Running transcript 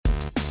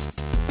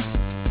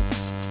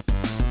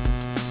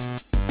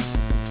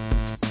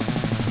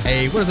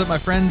Hey, what is up, my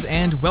friends,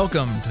 and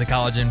welcome to the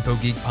College Info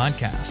Geek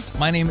Podcast.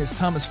 My name is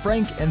Thomas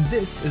Frank, and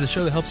this is a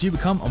show that helps you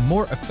become a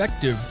more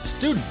effective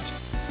student.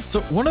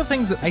 So one of the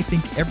things that I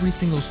think every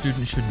single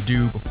student should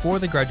do before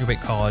they graduate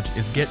college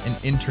is get an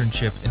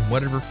internship in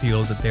whatever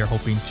field that they're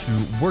hoping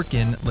to work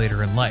in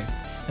later in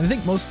life. And I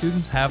think most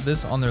students have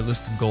this on their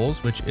list of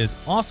goals, which is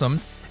awesome.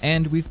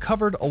 And we've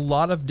covered a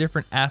lot of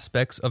different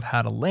aspects of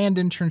how to land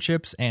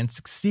internships and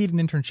succeed in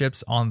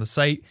internships on the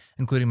site,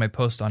 including my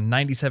post on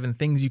 97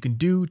 things you can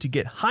do to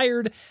get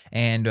hired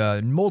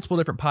and multiple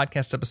different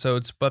podcast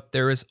episodes. But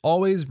there is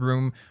always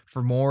room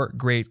for more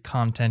great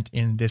content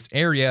in this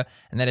area,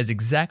 and that is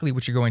exactly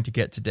what you're going to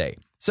get today.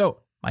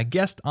 So my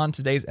guest on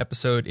today's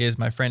episode is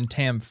my friend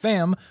Tam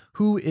Pham,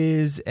 who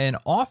is an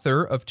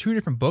author of two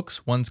different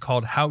books. One's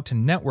called How to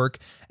Network,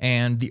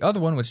 and the other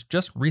one, which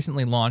just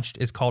recently launched,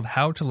 is called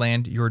How to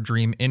Land Your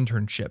Dream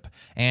Internship.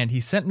 And he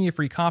sent me a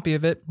free copy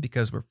of it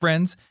because we're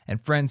friends,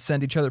 and friends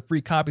send each other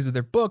free copies of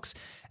their books.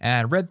 And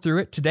I read through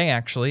it today,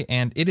 actually,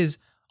 and it is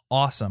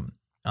awesome.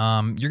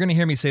 You're going to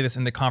hear me say this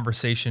in the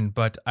conversation,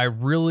 but I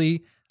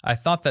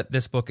thought that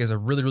this book is a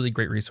really, really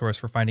great resource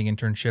for finding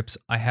internships.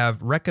 I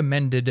have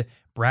recommended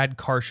Brad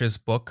Karsh's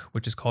book,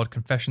 which is called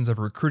Confessions of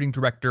a Recruiting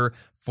Director,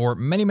 for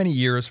many, many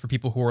years for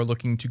people who are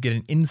looking to get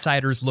an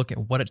insider's look at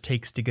what it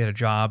takes to get a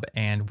job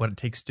and what it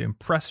takes to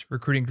impress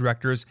recruiting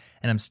directors.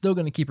 And I'm still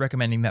going to keep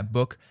recommending that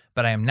book,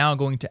 but I am now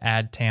going to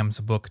add Tam's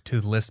book to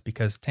the list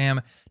because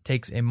Tam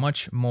takes a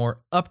much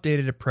more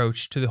updated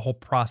approach to the whole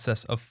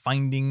process of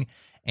finding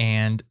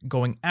and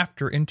going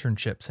after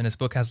internships. And his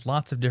book has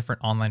lots of different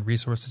online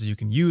resources you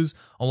can use,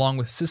 along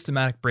with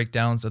systematic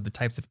breakdowns of the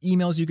types of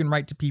emails you can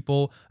write to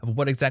people, of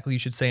what exactly you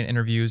should say in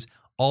interviews,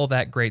 all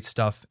that great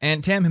stuff.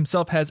 And Tam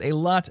himself has a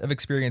lot of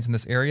experience in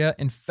this area.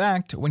 In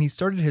fact, when he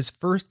started his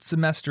first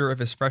semester of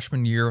his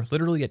freshman year,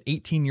 literally at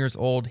 18 years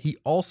old, he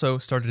also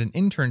started an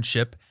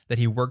internship that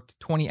he worked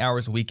 20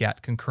 hours a week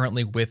at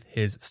concurrently with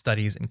his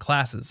studies and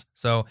classes.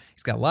 So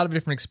he's got a lot of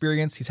different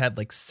experience. He's had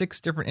like 6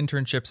 different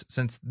internships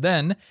since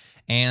then,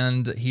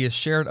 and he has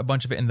shared a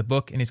bunch of it in the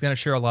book, and he's going to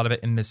share a lot of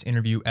it in this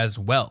interview as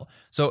well.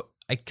 So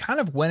I kind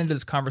of went into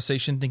this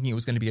conversation thinking it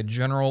was going to be a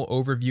general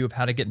overview of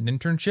how to get an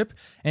internship,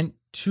 and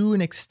to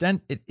an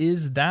extent it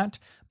is that,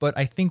 but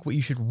I think what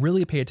you should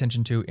really pay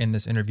attention to in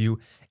this interview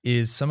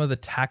is some of the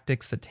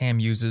tactics that Tam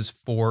uses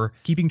for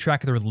keeping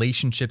track of the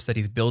relationships that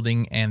he's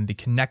building and the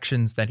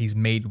connections that he's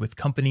made with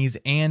companies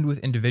and with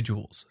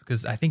individuals,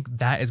 because I think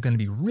that is going to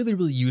be really,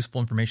 really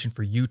useful information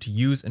for you to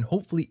use and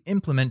hopefully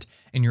implement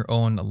in your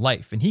own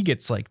life. And he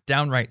gets like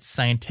downright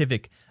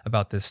scientific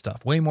about this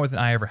stuff, way more than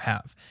I ever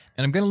have.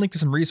 And I'm going to link to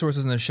some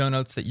resources in the show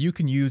notes that you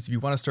can use if you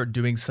want to start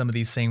doing some of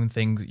these same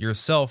things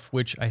yourself,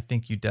 which I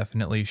think you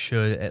definitely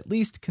should at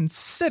least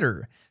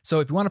consider. So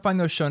if you want to find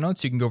those show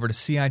notes, you can go over to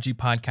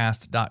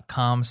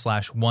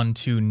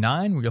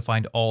cigpodcast.com/129, where you'll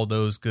find all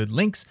those good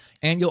links.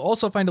 And you'll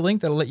also find a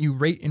link that'll let you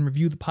rate and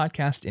review the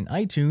podcast in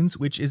iTunes,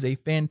 which is a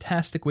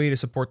fantastic way to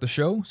support the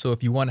show. So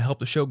if you want to help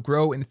the show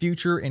grow in the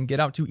future and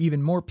get out to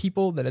even more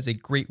people, that is a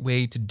great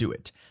way to do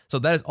it. So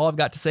that is all I've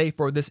got to say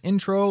for this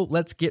intro.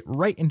 Let's get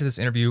right into this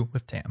interview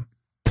with Tam.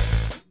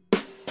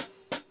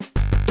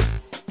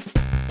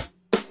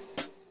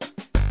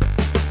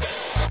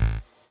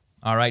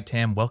 All right,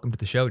 Tam, welcome to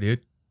the show, dude.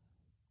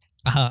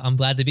 I'm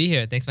glad to be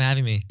here. Thanks for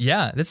having me.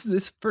 Yeah, this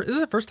is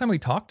the first time we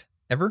talked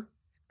ever.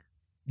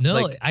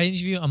 No, I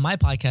interviewed you on my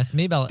podcast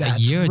maybe about a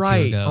year or two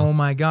ago. Oh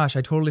my gosh,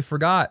 I totally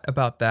forgot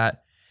about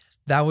that.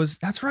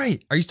 That's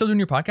right. Are you still doing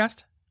your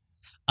podcast?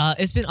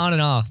 It's been on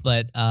and off,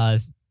 but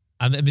I've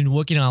been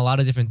working on a lot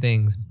of different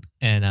things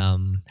and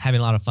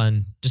having a lot of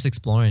fun just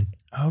exploring.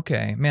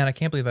 Okay, man, I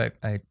can't believe I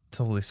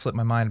totally slipped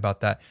my mind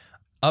about that.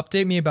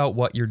 Update me about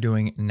what you're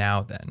doing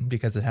now then,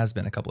 because it has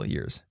been a couple of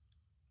years.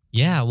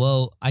 Yeah,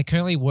 well, I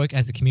currently work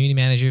as a community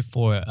manager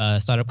for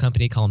a startup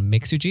company called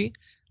Mixergy.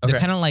 They're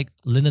kind of like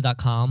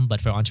lynda.com,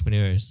 but for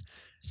entrepreneurs.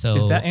 So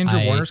is that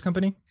Andrew Warner's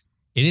company?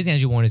 It is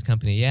Andrew Warner's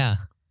company, yeah.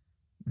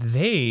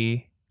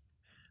 I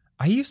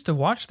used to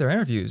watch their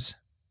interviews.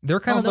 They're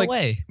kind of no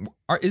way.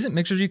 Isn't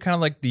Mixergy kind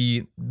of like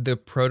the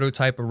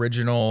prototype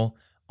original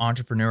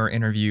entrepreneur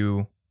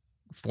interview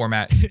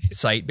format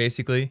site,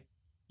 basically?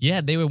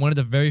 Yeah, they were one of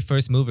the very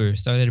first movers,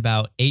 started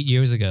about 8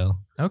 years ago.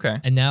 Okay.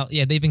 And now,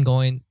 they've been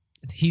going,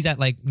 he's at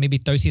like maybe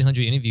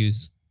 1,300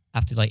 interviews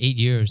after like 8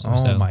 years or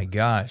so. Oh my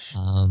gosh.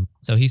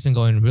 So he's been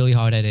going really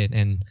hard at it.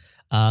 And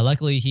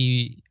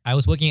luckily I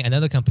was working at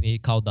another company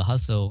called The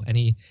Hustle, and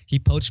he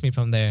poached me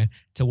from there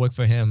to work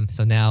for him.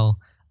 So now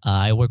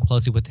I work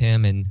closely with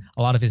him and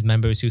a lot of his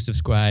members who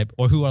subscribe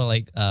or who are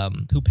like,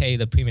 who pay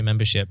the premium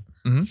membership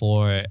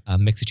for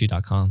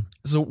Mixergy.com.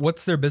 So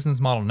what's their business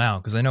model now?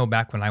 Because I know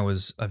back when I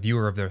was a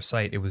viewer of their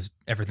site,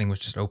 everything was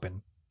just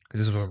open,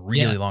 because this was a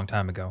really long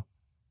time ago.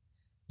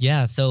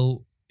 Yeah.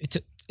 So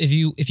if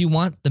you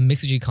want the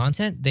Mixergy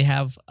content, they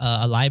have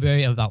a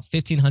library of about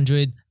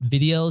 1,500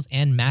 videos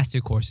and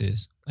master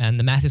courses. And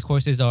the master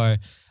courses are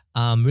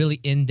really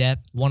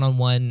in-depth,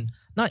 one-on-one,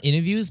 not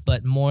interviews,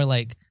 but more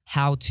like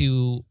how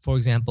to, for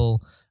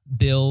example,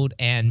 build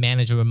and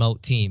manage a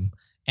remote team.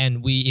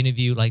 and we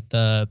interview like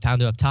the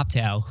founder of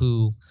TopTal,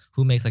 who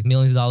makes like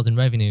millions of dollars in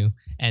revenue,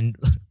 and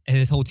and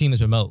his whole team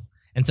is remote.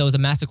 And so it's a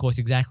master course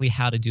exactly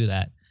how to do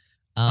that.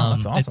 Oh,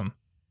 that's awesome.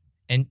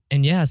 And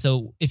yeah,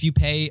 so if you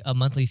pay a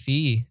monthly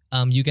fee,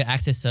 you get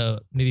access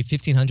to maybe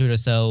 1,500 or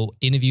so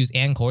interviews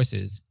and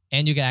courses,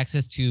 and you get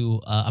access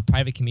to a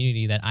private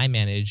community that I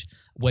manage,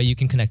 where you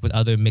can connect with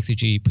other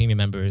Mixergy premium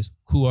members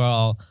who are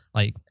all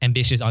like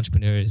ambitious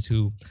entrepreneurs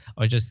who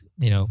are just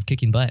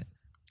kicking butt.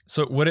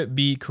 So would it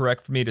be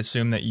correct for me to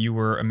assume that you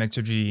were a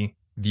Mixergy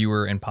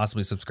viewer and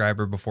possibly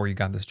subscriber before you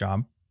got this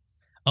job?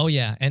 Oh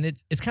yeah, and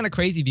it's kind of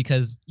crazy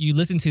because you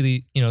listen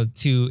to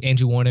to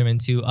Andrew Warner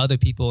and to other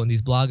people and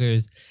these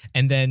bloggers,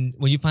 and then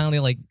when you finally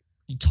like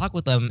you talk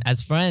with them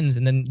as friends,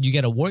 and then you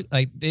get a work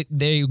like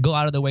they go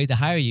out of their way to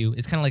hire you.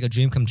 It's kind of like a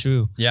dream come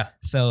true. Yeah.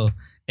 So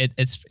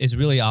it's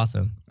really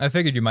awesome. I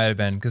figured you might have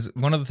been, because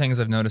one of the things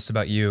I've noticed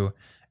about you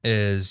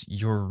is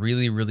you're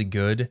really, really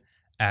good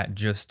at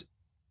just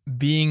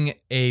being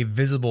a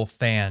visible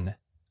fan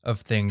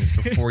of things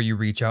before you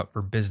reach out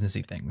for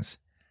businessy things.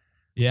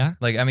 Yeah.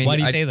 Like, I mean, why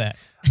do you say that?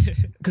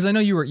 Because I know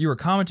you were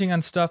commenting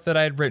on stuff that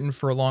I had written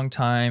for a long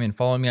time and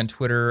following me on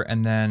Twitter,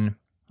 and then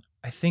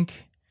I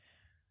think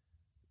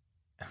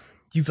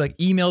you've like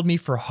emailed me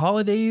for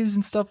holidays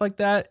and stuff like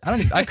that.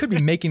 I could be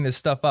making this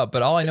stuff up,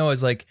 but all I know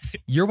is like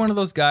you're one of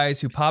those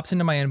guys who pops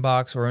into my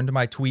inbox or into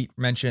my tweet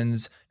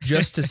mentions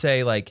just to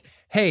say like,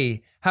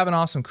 "Hey, have an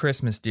awesome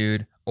Christmas,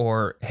 dude,"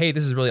 or "Hey,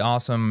 this is really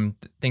awesome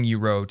thing you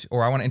wrote,"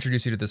 or "I want to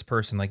introduce you to this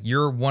person." Like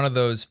you're one of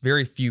those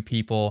very few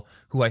people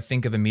who I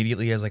think of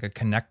immediately as like a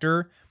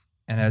connector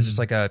and as just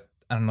like a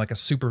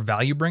super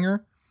value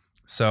bringer.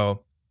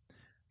 So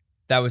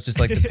that was just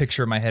like the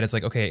picture in my head. It's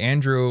like, okay,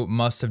 Andrew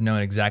must have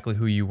known exactly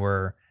who you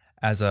were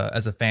as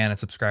a fan and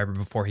subscriber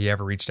before he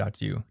ever reached out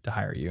to you to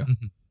hire you.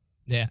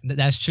 Yeah,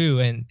 that's true,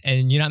 and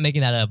you're not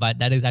making that up, but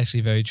that is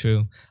actually very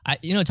true.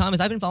 Thomas,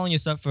 I've been following your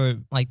stuff for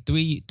like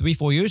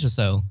 4 years or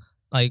so.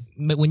 Like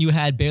when you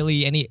had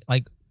barely any,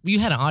 like you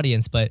had an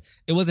audience, but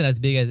it wasn't as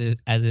big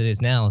as it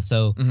is now.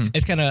 So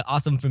it's kind of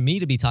awesome for me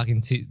to be talking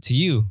to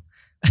you.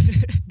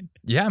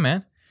 Yeah,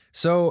 man.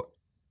 So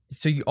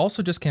you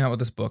also just came out with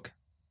this book,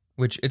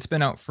 which it's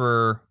been out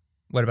for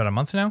what, about a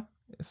month now?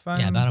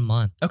 Yeah, about a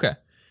month. Okay.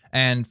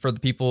 And for the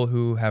people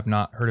who have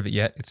not heard of it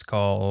yet, it's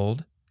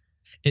called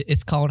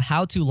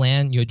How to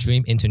Land Your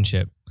Dream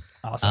Internship.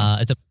 Awesome.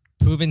 It's a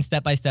proven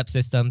step-by-step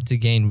system to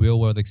gain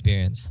real-world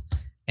experience.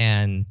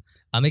 And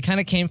it kind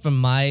of came from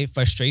my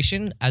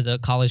frustration as a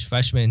college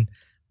freshman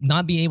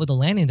not being able to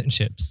land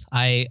internships.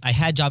 I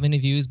had job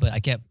interviews, but I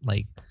kept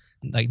like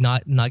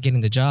not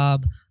getting the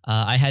job.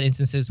 I had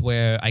instances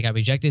where I got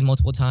rejected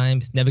multiple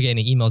times, never get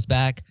any emails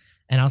back.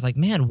 And I was like,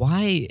 man,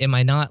 why am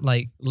I not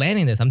like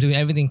landing this? I'm doing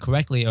everything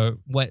correctly, or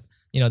what,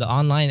 the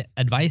online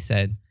advice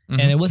said.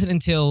 And it wasn't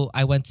until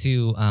I went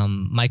to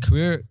my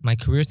career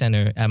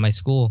center at my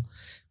school,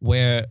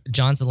 where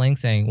John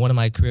Zelangsang, one of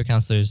my career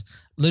counselors,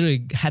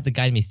 literally had to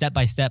guide me step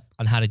by step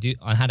on how to get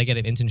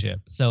an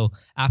internship. So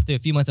after a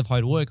few months of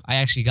hard work, I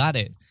actually got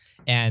it.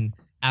 And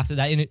after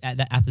that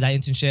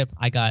internship,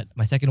 I got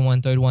my second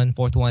one, third one,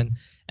 fourth one, and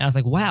I was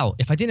like, wow,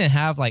 if I didn't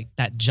have like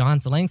that John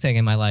Zelangsang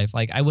in my life,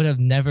 like I would have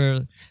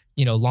never,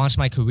 launched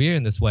my career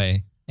in this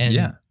way. And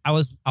yeah. I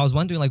was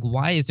wondering, like,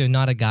 why is there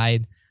not a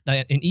guide,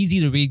 an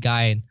easy to read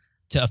guide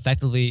to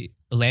effectively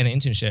land an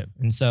internship?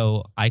 And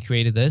so I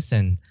created this,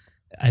 and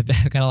I've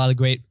got a lot of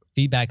great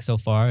feedback so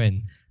far,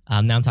 and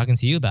now I'm talking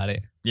to you about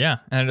it. Yeah,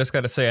 and I just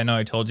got to say, I know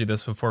I told you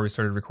this before we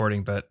started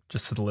recording, but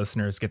just so the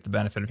listeners get the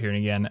benefit of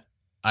hearing again,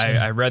 sure.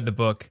 I read the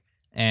book,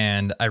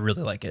 and I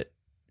really like it.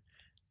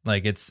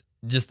 Like, it's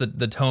just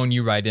the tone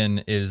you write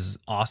in is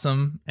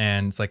awesome,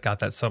 and it's like got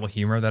that subtle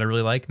humor that I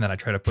really like, and that I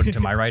try to put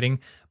into my writing.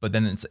 But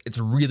then it's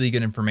really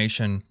good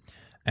information.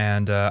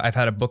 And I've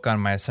had a book on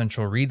my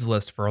essential reads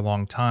list for a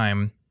long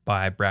time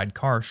by Brad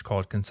Karsh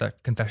called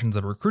Confessions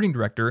of a Recruiting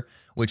Director,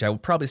 which I will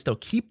probably still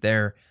keep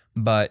there,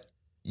 but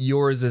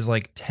yours is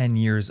like 10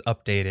 years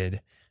updated.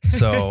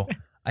 So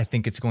I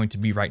think it's going to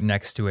be right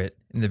next to it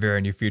in the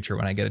very near future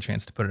when I get a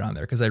chance to put it on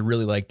there, because I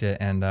really liked it,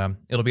 and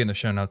it'll be in the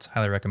show notes.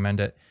 Highly recommend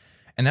it.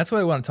 And that's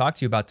what I want to talk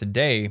to you about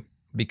today,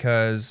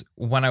 because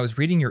when I was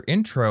reading your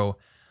intro,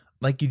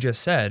 like you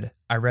just said,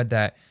 I read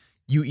that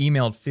you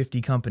emailed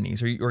 50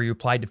 companies, or you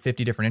applied to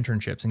 50 different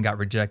internships and got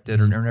rejected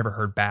or never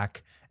heard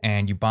back,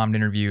 and you bombed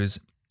interviews.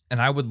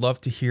 And I would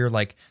love to hear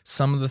like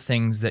some of the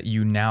things that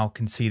you now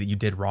can see that you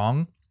did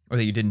wrong or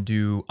that you didn't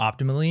do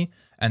optimally,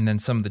 and then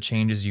some of the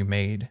changes you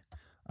made.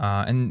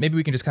 And maybe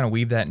we can just kind of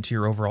weave that into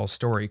your overall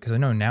story, because I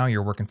know now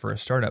you're working for a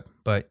startup,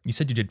 but you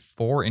said you did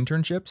 4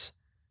 internships?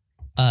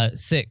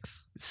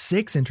 6.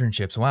 6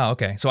 internships. Wow.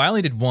 Okay. So I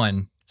only did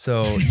 1.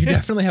 So you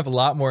definitely have a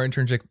lot more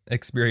internship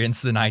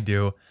experience than I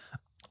do.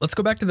 Let's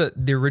go back to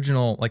the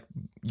original, like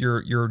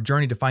your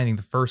journey to finding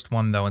the first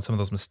one, though, and some of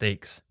those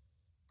mistakes.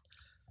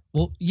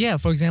 Well, yeah.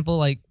 For example,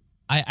 like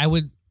I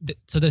would.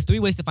 So there's 3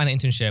 ways to find an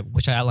internship,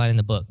 which I outline in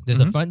the book. There's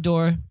a front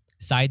door,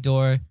 side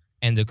door,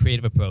 and the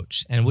creative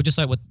approach. And we'll just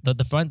start with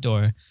the front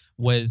door,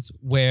 was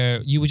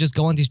where you would just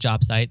go on these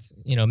job sites,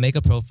 make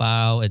a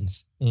profile and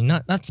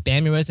not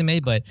spam your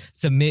resume, but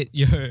submit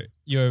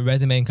your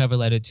resume and cover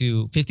letter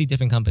to 50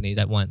 different companies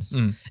at once.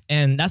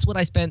 And that's what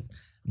I spent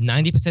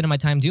 90% of my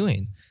time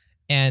doing.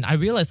 And I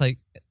realized, like,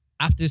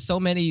 after so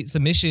many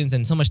submissions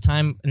and so much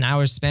time and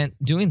hours spent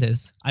doing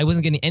this, I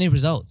wasn't getting any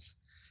results.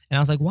 And I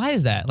was like, why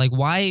is that? Like,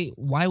 why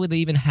would they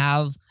even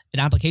have an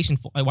application?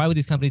 Why would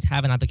these companies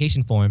have an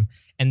application form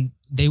and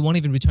they won't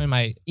even return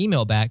my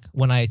email back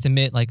when I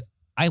submit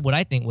what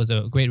I think was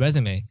a great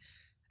resume?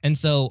 And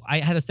so I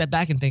had to step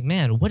back and think,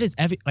 man,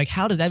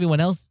 how does everyone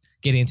else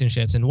get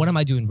internships, and what am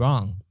I doing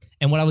wrong?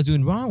 And what I was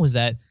doing wrong was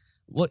that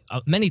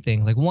many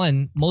things. Like,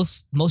 one,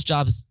 most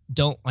jobs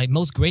don't, like,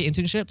 most great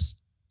internships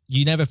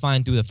you never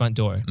find through the front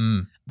door,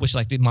 which,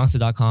 like,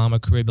 Monster.com or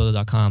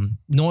CareerBuilder.com.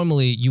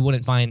 Normally, you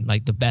wouldn't find,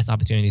 like, the best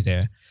opportunities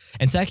there.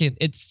 And second,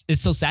 it's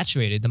so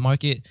saturated. The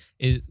market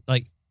is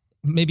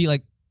maybe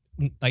I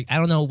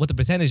don't know what the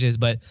percentage is,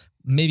 but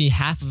maybe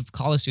half of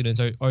college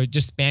students are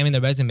just spamming their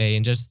resume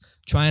and just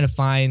trying to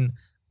find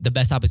the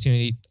best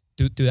opportunity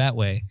through that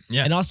way.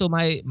 Yeah. And also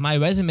my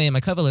resume and my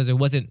cover letter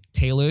wasn't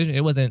tailored.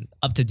 It wasn't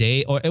up to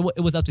date, or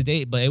it was up to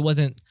date, but it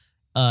wasn't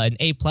an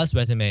A+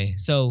 resume.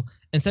 So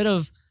instead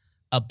of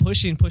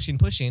pushing,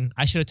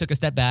 I should have took a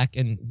step back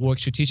and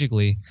worked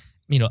strategically,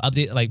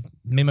 update, like,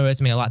 made my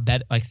resume a lot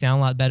better, like, sound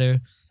a lot better,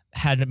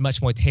 had it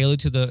much more tailored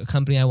to the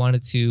company I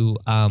wanted to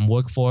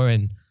work for,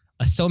 and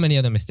so many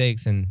other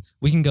mistakes. And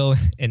we can go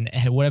in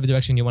whatever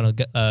direction you want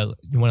to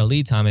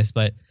lead, Thomas.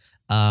 But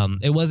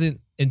it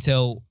wasn't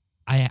until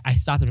I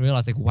stopped and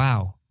realized, like,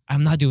 wow,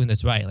 I'm not doing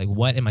this right. Like,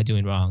 what am I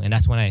doing wrong? And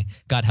that's when I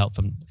got help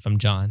from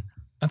John.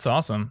 That's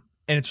awesome.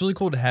 And it's really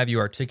cool to have you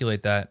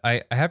articulate that.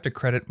 I have to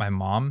credit my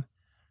mom,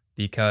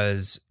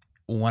 because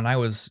when I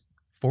was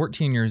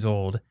 14 years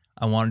old,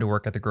 I wanted to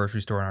work at the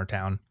grocery store in our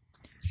town.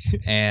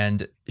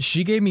 And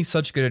she gave me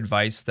such good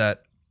advice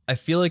that I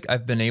feel like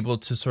I've been able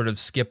to sort of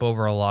skip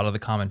over a lot of the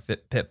common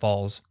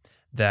pitfalls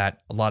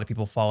that a lot of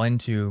people fall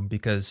into,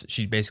 because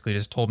she basically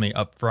just told me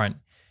up front,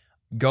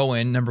 go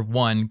in, number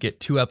one, get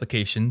 2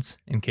 applications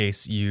in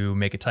case you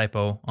make a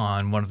typo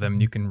on one of them.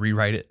 You can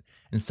rewrite it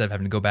instead of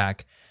having to go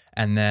back.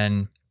 And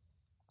then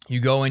you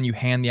go in, you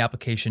hand the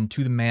application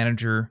to the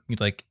manager. You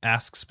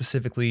ask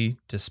specifically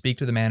to speak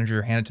to the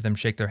manager, hand it to them,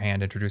 shake their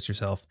hand, introduce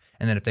yourself.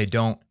 And then if they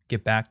don't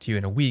get back to you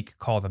in a week,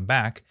 call them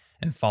back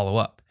and follow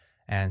up.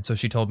 And so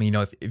she told me,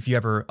 if you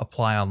ever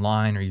apply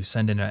online or you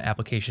send in an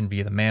application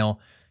via the mail,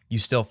 you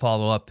still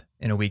follow up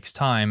in a week's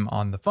time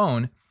on the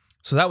phone.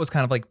 So that was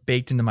kind of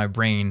baked into my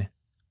brain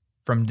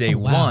from day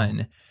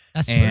one.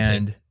 That's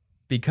and perfect.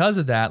 Because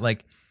of that,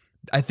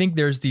 I think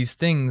there's these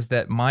things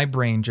that my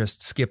brain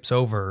just skips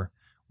over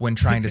when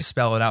trying to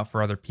spell it out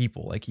for other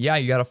people. Yeah,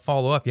 you got to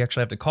follow up. You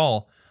actually have to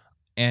call.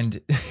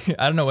 And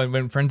I don't know,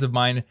 when friends of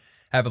mine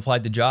have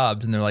applied to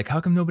jobs and they're like, how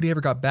come nobody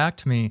ever got back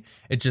to me?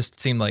 It just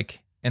seemed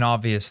like an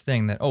obvious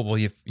thing that, oh, well,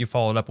 you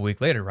followed up a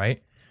week later,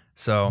 right?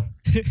 So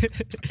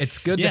it's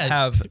good to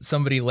have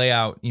somebody lay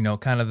out,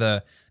 kind of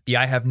the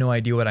I have no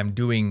idea what I'm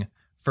doing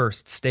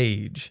first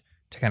stage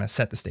to kind of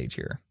set the stage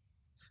here.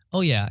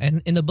 Oh, yeah.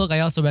 And in the book,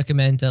 I also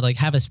recommend to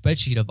have a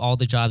spreadsheet of all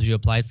the jobs you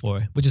applied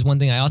for, which is one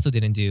thing I also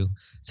didn't do.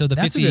 So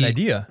that's a good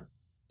idea.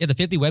 Yeah, the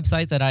 50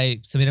 websites that I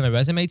submitted my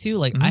resume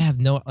to, I have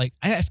no,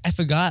 I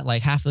forgot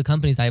half of the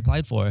companies I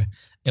applied for.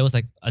 It was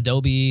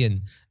Adobe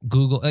and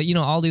Google,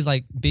 all these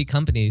big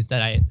companies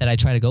that I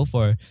try to go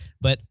for.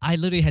 But I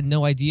literally had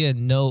no idea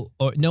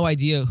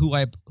who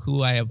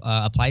I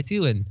applied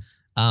to and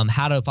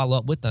how to follow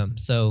up with them.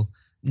 So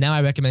now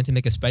I recommend to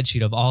make a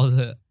spreadsheet of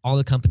all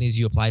the companies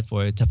you applied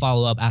for to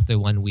follow up after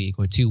 1 week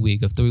or 2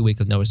 weeks or 3 weeks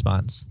of no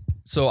response.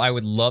 So I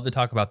would love to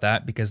talk about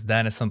that, because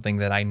that is something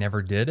that I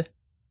never did.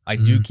 I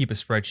do keep a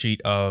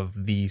spreadsheet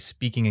of the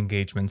speaking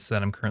engagements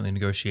that I'm currently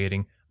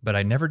negotiating, but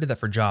I never did that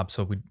for jobs.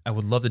 So I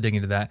would love to dig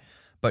into that.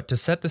 But to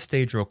set the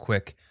stage real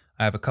quick,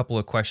 I have a couple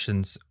of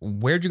questions.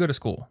 Where'd you go to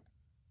school?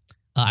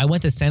 I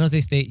went to San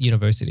Jose State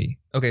University.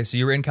 Okay, so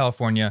you were in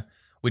California,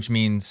 which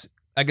means,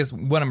 I guess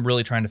what I'm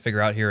really trying to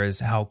figure out here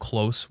is how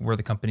close were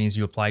the companies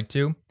you applied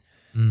to?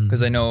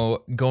 Because I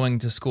know going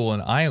to school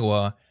in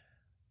Iowa,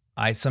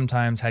 I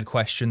sometimes had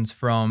questions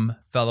from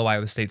fellow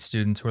Iowa State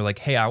students who were like,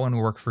 hey, I want to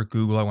work for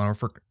Google, I want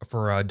to work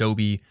for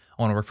Adobe,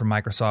 I want to work for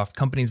Microsoft,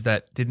 companies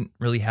that didn't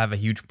really have a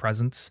huge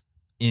presence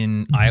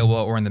in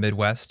Iowa or in the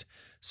Midwest.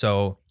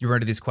 So you run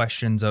into these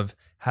questions of,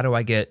 how do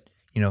I get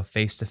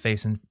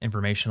face-to-face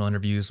informational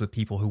interviews with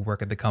people who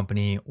work at the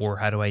company, or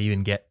how do I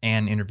even get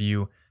an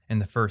interview in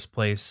the first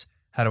place?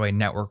 How do I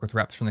network with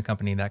reps from the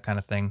company, that kind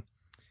of thing.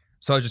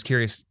 So I was just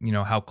curious,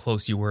 how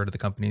close you were to the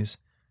companies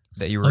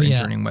that you were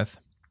interning with.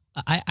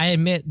 I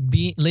admit,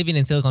 living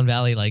in Silicon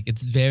Valley,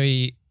 it's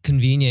very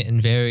convenient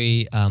and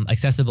very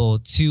accessible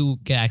to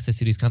get access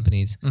to these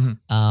companies.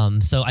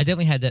 So I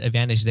definitely had that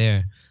advantage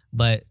there.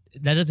 But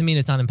that doesn't mean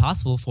it's not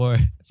impossible for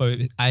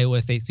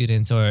Iowa State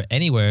students or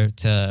anywhere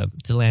to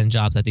land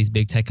jobs at these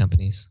big tech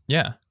companies.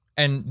 Yeah.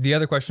 And the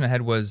other question I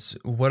had was,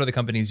 what are the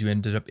companies you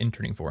ended up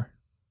interning for?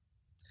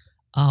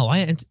 Oh, I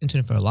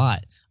interned for a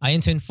lot. I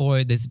interned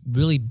for this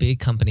really big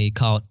company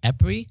called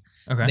Epri.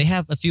 Okay. They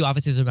have a few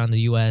offices around the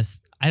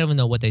U.S. I don't even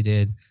know what they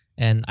did,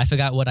 and I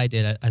forgot what I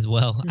did as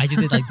well. I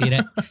just did like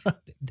data.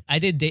 I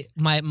did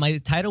my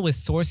title was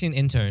sourcing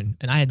intern,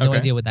 and I had no Okay.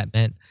 idea what that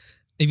meant.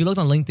 If you looked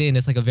on LinkedIn,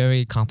 it's like a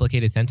very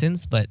complicated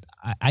sentence, but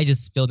I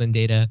just filled in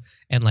data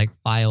and like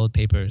filed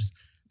papers.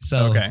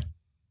 So Okay.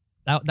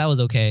 that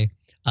was okay.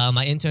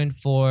 I interned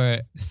for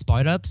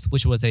Startups,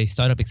 which was a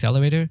startup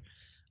accelerator.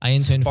 I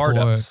interned for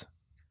Spartups.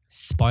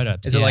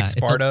 Startups. Is it like Yeah,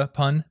 Sparta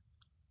pun?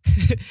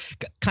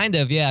 kind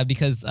of, yeah,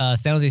 because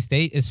San Jose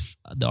State is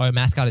our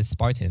mascot is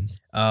Spartans.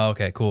 Oh,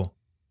 okay, cool.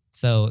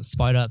 So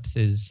Startups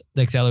is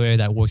the accelerator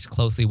that works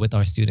closely with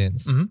our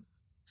students. Hmm.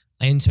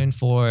 I interned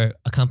for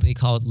a company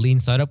called Lean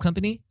Startup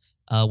Company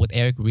with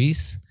Eric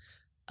Reese,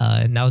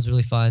 and that was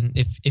really fun.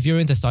 If you're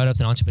into startups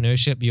and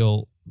entrepreneurship,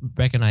 you'll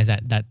recognize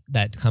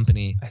that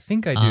company. I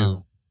think I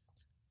do.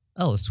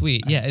 Oh,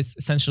 sweet. I, Yeah, it's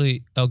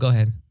essentially. Oh, go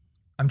ahead.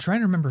 I'm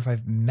trying to remember if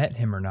I've met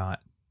him or not.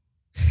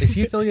 Is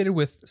he affiliated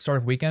with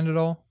Startup Weekend at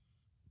all?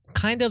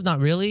 Kind of, not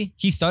really.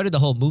 He started the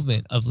whole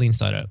movement of Lean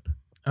Startup.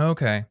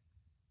 Okay.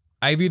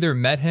 I've either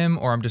met him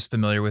or I'm just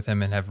familiar with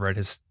him and have read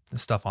his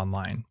stuff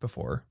online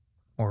before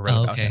or read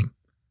about him.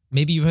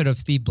 Maybe you heard of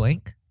Steve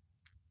Blank?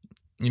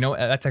 You know,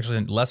 that's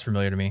actually less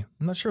familiar to me.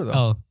 I'm not sure though.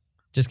 Oh,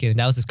 just kidding.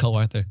 That was his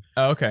co-author.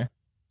 Oh, okay.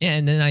 Yeah,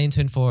 and then I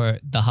interned for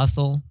The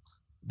Hustle,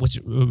 which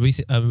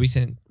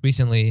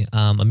recently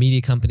a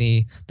media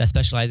company that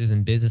specializes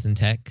in business and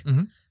tech.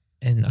 Mm-hmm.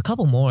 And a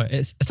couple more.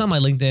 It's on my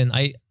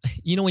LinkedIn.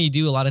 You know when you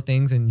do a lot of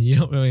things and you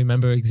don't really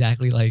remember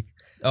exactly like.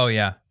 Oh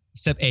yeah.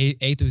 Step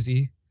A through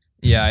Z.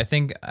 Yeah, I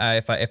think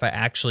if I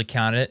actually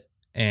count it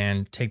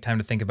and take time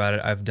to think about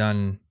it, I've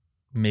done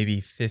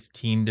maybe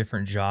 15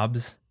 different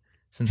jobs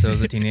since I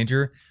was a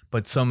teenager.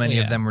 But so many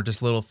of them were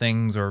just little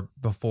things or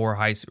before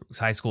high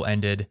school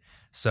ended.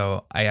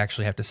 So I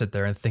actually have to sit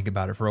there and think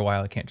about it for a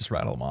while. I can't just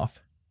rattle them off.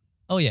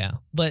 Oh yeah,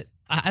 but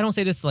I don't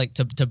say this like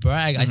to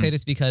brag. I say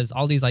this because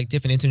all these like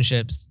different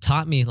internships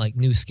taught me like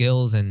new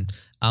skills and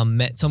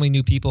met so many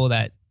new people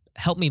that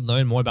helped me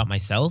learn more about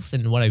myself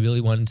and what I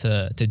really wanted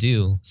to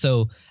do.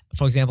 So,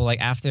 for example,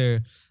 like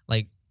after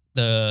like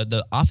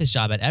the office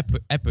job at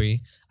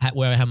Epri,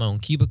 where I had my own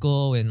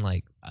cubicle and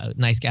like a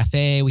nice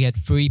cafe, we had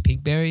free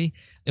Pinkberry.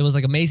 It was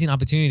like amazing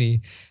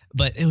opportunity,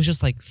 but it was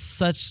just like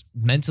such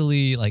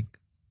mentally like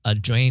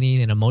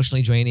draining and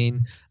emotionally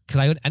draining because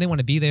I didn't want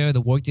to be there.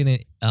 The work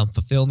didn't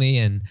fulfill me,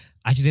 and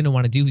I just didn't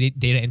want to do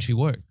data entry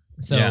work.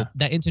 So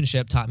that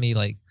internship taught me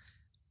like,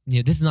 you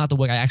know, this is not the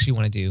work I actually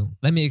want to do.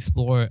 Let me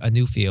explore a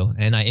new field,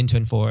 and I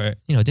interned for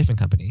a different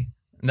company.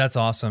 That's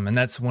awesome, and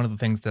that's one of the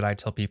things that I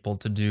tell people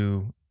to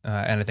do,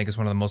 and I think is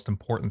one of the most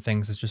important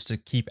things is just to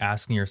keep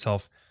asking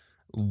yourself,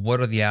 what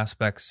are the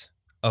aspects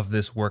of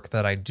this work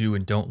that I do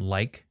and don't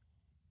like?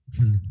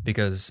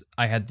 Because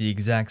I had the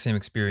exact same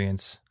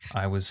experience.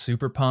 I was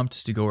super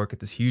pumped to go work at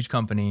this huge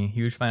company,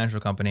 huge financial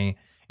company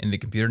in the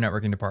computer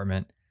networking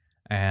department.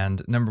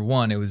 And number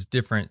one, it was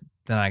different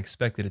than I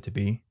expected it to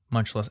be,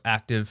 much less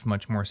active,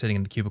 much more sitting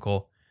in the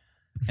cubicle.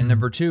 And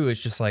number two,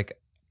 it's just like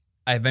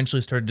I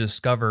eventually started to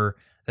discover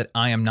that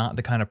I am not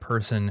the kind of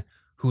person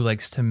who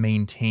likes to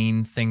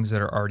maintain things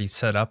that are already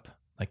set up,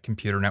 like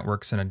computer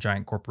networks in a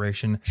giant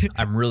corporation.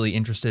 I'm really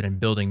interested in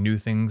building new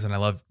things, and I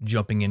love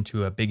jumping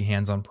into a big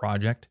hands-on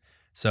project.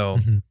 So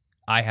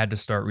I had to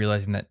start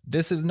realizing that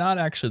this is not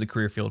actually the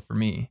career field for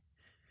me.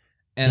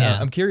 And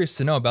I'm curious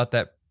to know about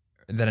that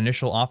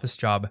initial office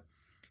job.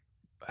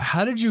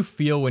 How did you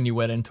feel when you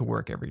went into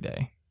work every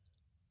day?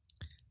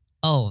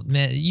 Oh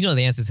man, you know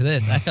the answer to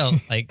this. I felt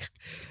like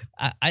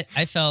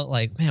I felt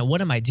like, man,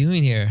 what am I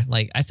doing here?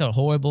 Like I felt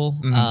horrible.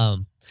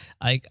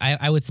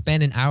 I would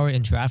spend an hour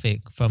in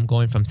traffic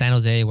going from San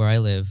Jose, where I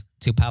live,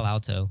 to Palo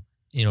Alto,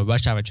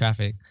 rush hour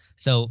traffic.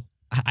 So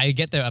I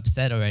get there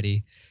upset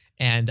already.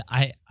 And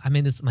I'm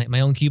in this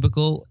my own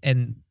cubicle,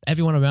 and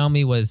everyone around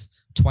me was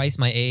twice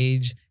my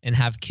age and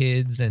have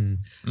kids, and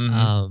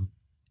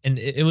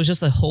it was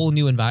just a whole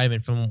new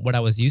environment from what I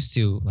was used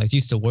to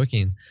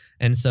working.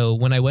 And so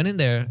when I went in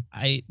there,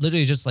 I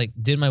literally just like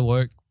did my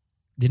work,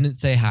 didn't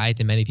say hi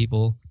to many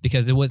people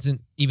because it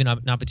wasn't even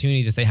an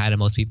opportunity to say hi to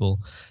most people,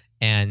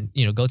 and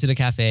go to the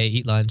cafe,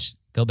 eat lunch,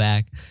 go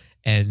back,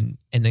 and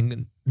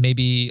then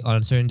maybe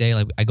on a certain day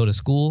like I go to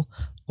school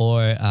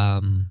or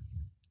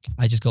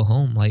I just go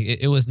home. Like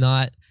it was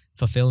not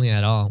fulfilling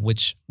at all,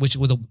 which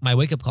was my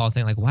wake up call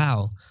saying like,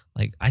 wow,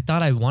 like I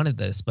thought I wanted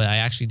this, but I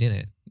actually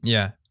didn't.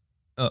 Yeah.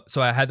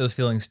 So I had those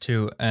feelings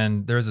too.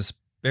 And there's a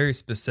very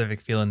specific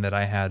feeling that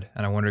I had,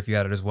 and I wonder if you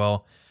had it as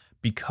well,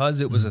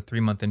 because it was a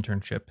 3-month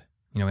internship.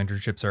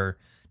 Internships are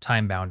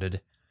time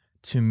bounded.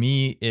 To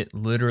me, it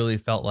literally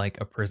felt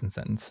like a prison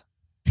sentence.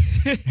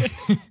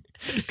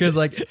 Because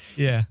like,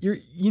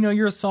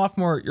 you're a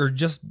sophomore, you're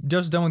just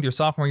done with your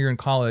sophomore year in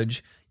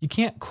college. You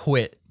can't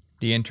quit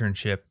the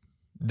internship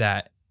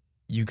that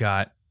you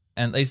got.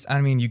 And at least,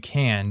 I mean, you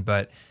can,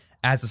 but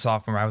as a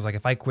sophomore, I was like,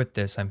 if I quit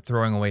this, I'm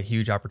throwing away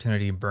huge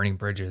opportunity and burning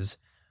bridges,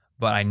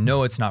 but I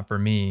know it's not for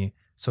me.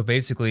 So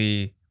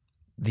basically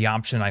the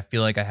option I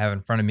feel like I have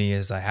in front of me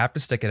is I have to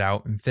stick it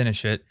out and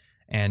finish it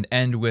and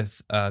end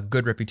with a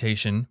good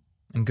reputation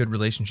and good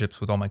relationships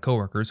with all my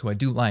coworkers who I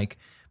do like,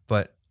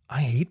 but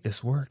I hate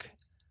this work.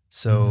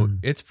 So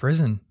it's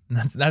prison.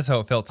 That's how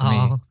it felt to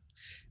me.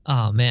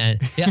 Oh man.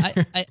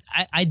 Yeah,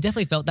 I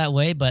definitely felt that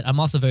way, but I'm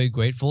also very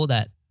grateful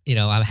that,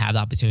 I have the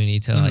opportunity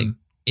to like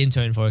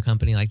intern for a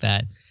company like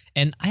that.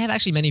 And I have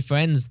actually many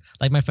friends,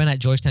 like my friend at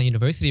Georgetown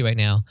University right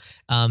now.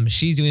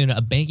 She's doing a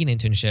banking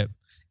internship,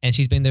 and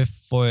she's been there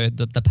for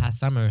the past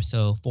summer,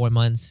 so 4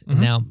 months, and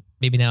now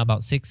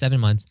about 6-7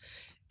 months.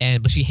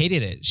 But she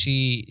hated it.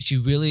 She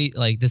really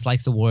like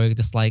dislikes the work,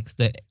 dislikes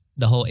the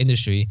whole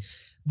industry.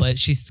 But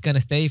she's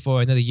gonna stay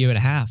for another year and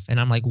a half. And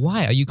I'm like,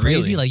 why? Are you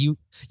crazy? Really? Like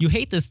you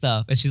hate this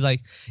stuff. And she's like,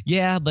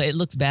 yeah, but it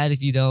looks bad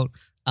if you don't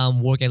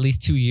work at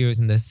least 2 years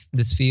in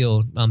this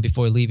field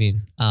before leaving.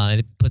 And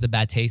it puts a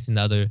bad taste in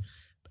the other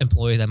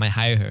employer that might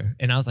hire her.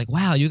 And I was like,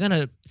 wow, you're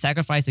gonna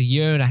sacrifice a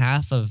year and a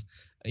half of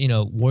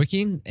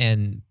working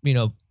and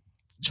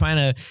trying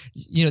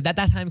to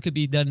that time could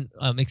be done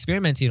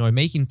experimenting or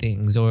making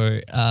things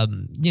or a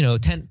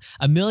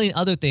million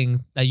other things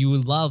that you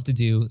would love to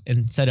do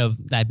instead of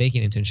that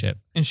baking internship.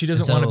 And she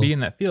doesn't want to be in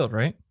that field,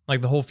 right?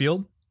 Like the whole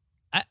field?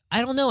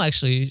 I don't know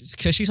actually,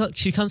 because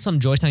she comes from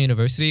Georgetown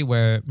University,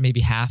 where maybe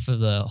half of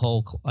the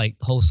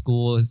whole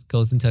school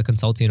goes into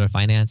consulting or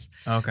finance.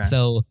 Okay.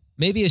 So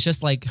maybe it's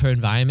just like her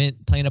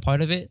environment playing a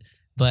part of it.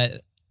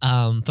 But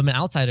from an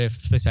outsider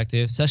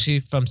perspective, especially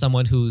from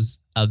someone who's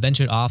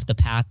ventured off the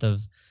path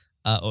of,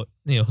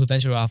 who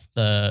ventured off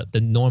the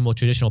normal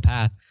traditional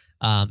path,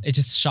 it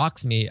just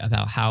shocks me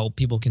about how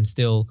people can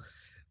still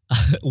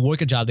work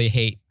a job they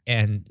hate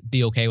and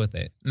be okay with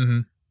it.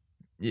 Mm-hmm.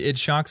 It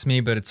shocks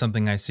me, but it's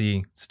something I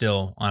see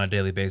still on a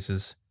daily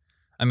basis.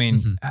 I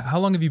mean, how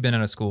long have you been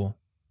out of school?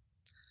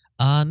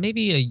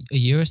 Maybe a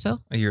year or so.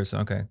 A year or so,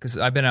 okay. Because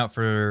I've been out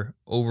for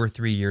over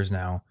 3 years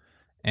now.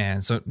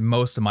 And so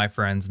most of my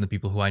friends and the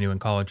people who I knew in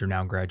college are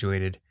now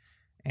graduated.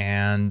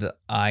 And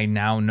I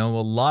now know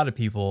a lot of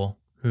people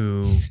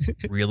who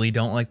really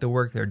don't like the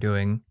work they're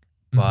doing,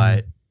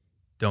 but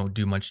don't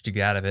do much to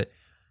get out of it.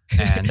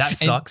 And that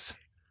sucks.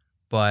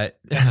 But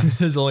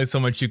there's only so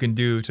much you can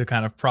do to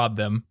kind of prod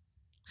them.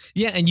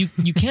 Yeah, and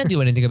you can't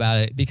do anything about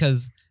it,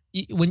 because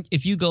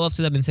if you go up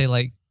to them and say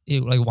like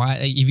why,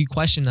 if you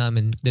question them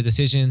and the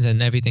decisions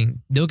and everything,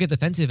 they'll get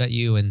defensive at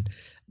you and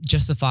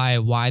justify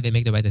why they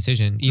make the right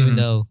decision, even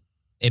though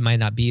it might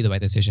not be the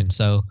right decision.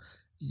 So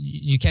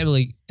you can't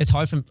really. It's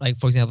hard for, like,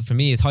 for example, for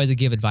me, it's hard to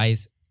give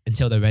advice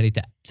until they're ready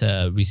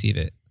to receive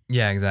it.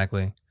 Yeah,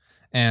 exactly.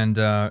 And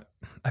I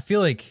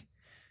feel like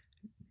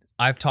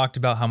I've talked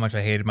about how much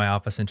I hated my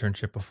office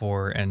internship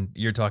before, and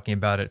you're talking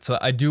about it. So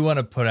I do want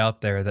to put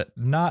out there that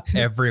not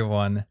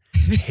everyone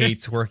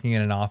hates working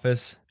in an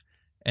office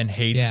and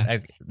hates,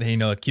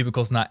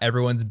 cubicles. Not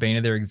everyone's bane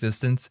of their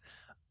existence.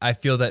 I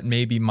feel that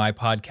maybe my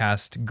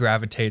podcast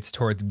gravitates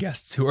towards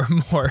guests who are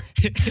more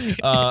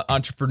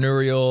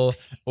entrepreneurial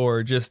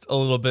or just a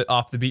little bit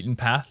off the beaten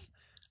path,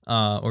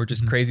 or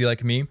just crazy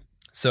like me.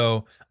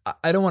 So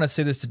I don't want to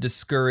say this to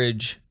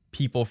discourage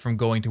people from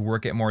going to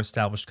work at more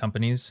established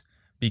companies,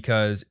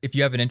 because if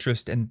you have an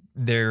interest and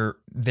they're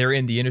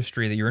in the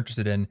industry that you're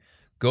interested in,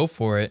 go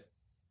for it.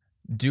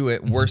 Do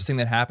it. Worst thing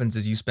that happens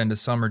is you spend a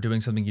summer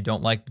doing something you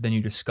don't like, but then you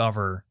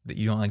discover that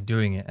you don't like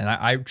doing it. And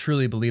I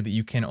truly believe that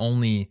you can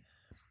only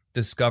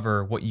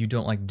discover what you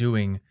don't like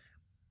doing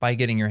by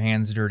getting your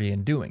hands dirty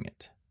and doing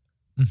it.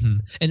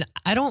 And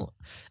I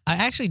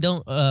actually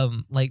don't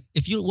like,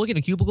 if you work in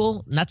a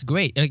cubicle, that's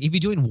great. Like, if you're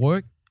doing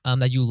work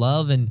that you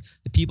love and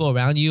the people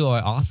around you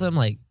are awesome,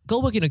 like, go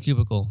work in a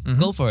cubicle.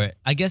 Go for it.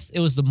 I guess it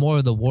was the more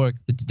of the work,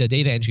 the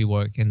data entry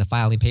work and the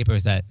filing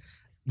papers that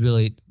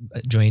really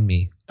drained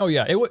me. Oh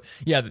yeah, it would.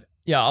 Yeah,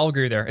 I'll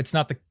agree there. It's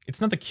not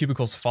the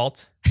cubicle's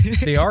fault.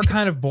 They are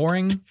kind of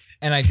boring,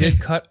 and I did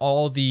cut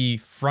all the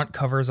front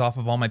covers off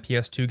of all my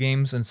PS2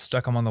 games and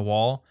stuck them on the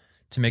wall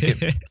to make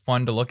it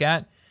fun to look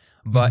at.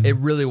 But it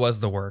really was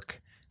the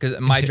work, because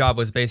my job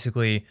was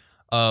basically,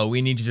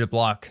 we need you to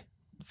block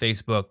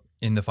Facebook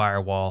in the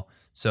firewall.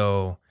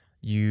 So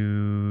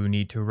you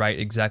need to write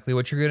exactly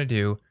what you're going to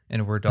do in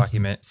a Word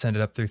document, send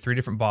it up through 3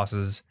 different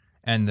bosses.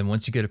 And then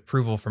once you get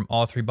approval from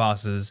all 3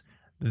 bosses,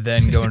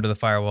 then go into the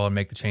firewall and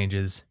make the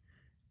changes.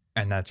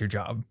 And that's your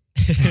job.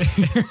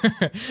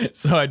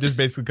 So I just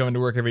basically come into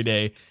work every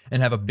day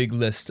and have a big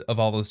list of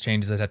all those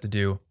changes I'd have to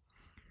do.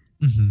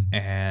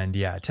 And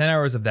yeah, 10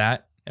 hours of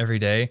that every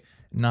day,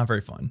 not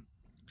very fun.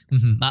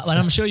 But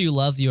I'm sure you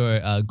loved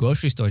your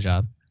grocery store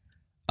job.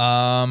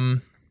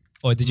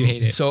 Or did you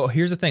hate it? So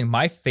here's the thing.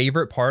 My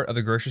favorite part of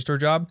the grocery store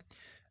job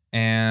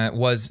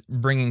was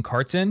bringing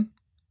carts in,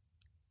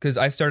 because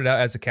I started out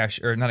as a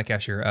cashier, or not a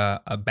cashier,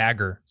 a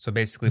bagger. So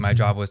basically my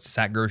job was to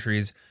sack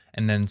groceries,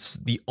 and then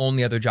the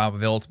only other job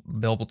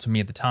available to me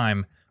at the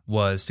time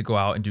was to go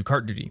out and do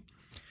cart duty.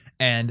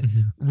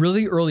 And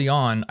really early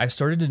on, I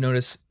started to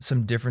notice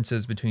some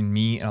differences between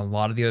me and a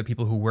lot of the other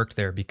people who worked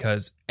there,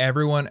 because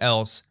everyone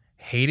else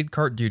hated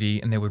cart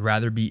duty and they would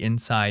rather be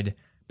inside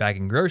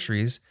bagging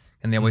groceries,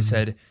 And they always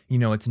said,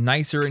 it's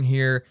nicer in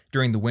here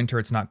during the winter.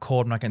 It's not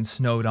cold. I'm not getting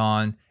snowed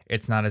on.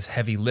 It's not as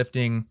heavy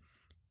lifting.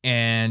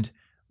 And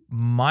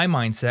my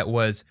mindset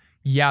was,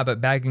 yeah,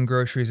 but bagging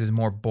groceries is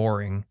more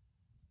boring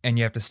and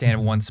you have to stand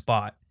in one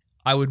spot.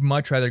 I would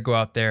much rather go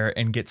out there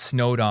and get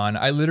snowed on.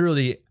 I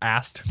literally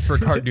asked for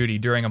cart duty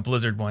during a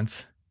blizzard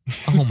once.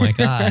 Oh my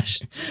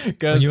gosh.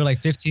 When you were like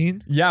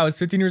 15? Yeah, I was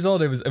 15 years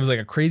old. It was like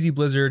a crazy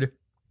blizzard.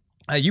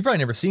 You probably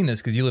never seen this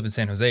because you live in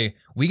San Jose.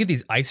 We get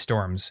these ice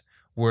storms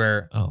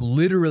where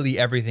literally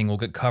everything will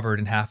get covered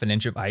in half an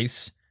inch of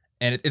ice.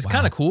 And it's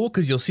kind of cool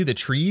because you'll see the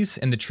trees,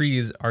 and the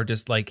trees are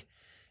just like,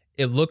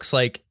 it looks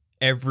like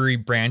every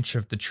branch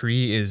of the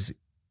tree is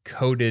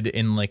coated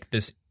in like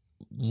this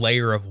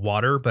layer of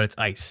water, but it's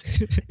ice.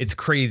 It's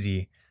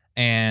crazy.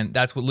 And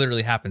that's what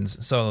literally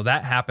happens. So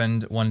that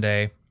happened one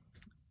day.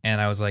 And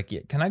I was like,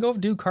 yeah, can I go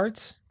do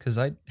carts? Because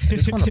I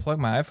just want to plug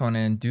my iPhone in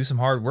and do some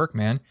hard work,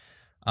 man.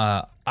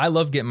 I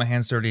love getting my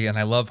hands dirty, and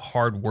I love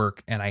hard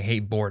work, and I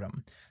hate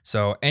boredom.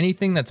 So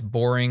anything that's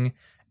boring,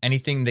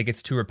 anything that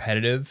gets too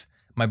repetitive,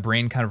 my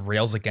brain kind of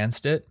rails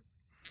against it.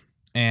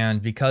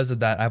 And because of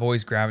that, I've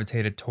always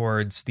gravitated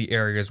towards the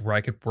areas where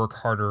I could work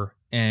harder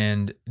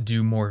and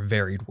do more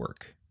varied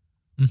work.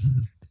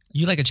 Mm-hmm.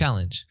 You like a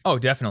challenge? Oh,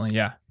 definitely.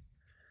 Yeah.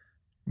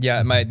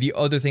 Yeah. The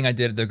other thing I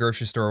did at the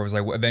grocery store was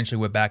I eventually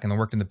went back and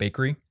worked in the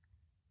bakery.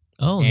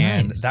 Oh,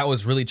 and nice. That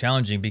was really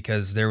challenging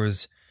because there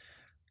was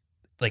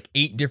like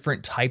 8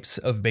 different types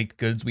of baked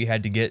goods we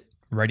had to get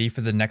ready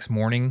for the next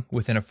morning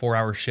within a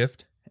 4-hour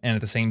shift. And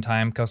at the same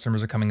time,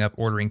 customers are coming up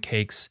ordering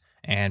cakes,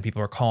 and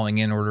people are calling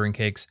in ordering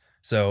cakes.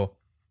 So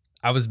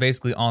I was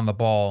basically on the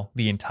ball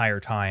the entire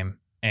time.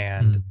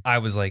 And I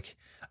was like,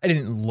 I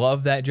didn't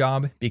love that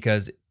job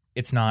because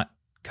it's not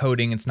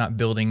coding. It's not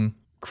building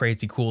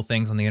crazy cool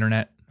things on the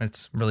internet.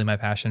 It's really my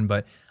passion,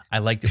 but I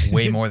liked it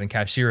way more than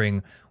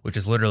cashiering, which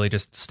is literally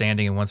just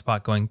standing in one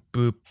spot going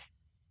boop,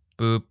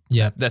 boop.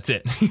 Yeah. That's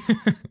it.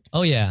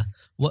 Oh, yeah.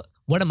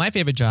 One of my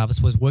favorite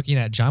jobs was working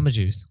at Jamba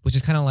Juice, which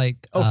is kind of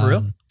like... Oh, for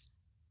real?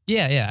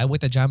 Yeah. I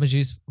worked at Jamba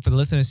Juice. For the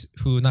listeners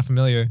who are not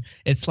familiar,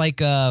 it's like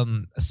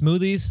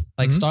smoothies,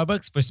 like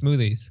Starbucks for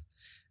smoothies.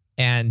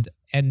 And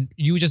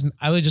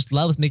I would just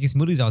love making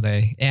smoothies all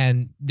day.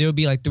 And there would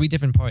be like 3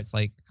 different parts.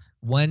 Like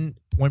one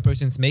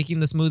person's making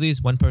the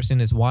smoothies, one person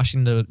is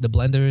washing the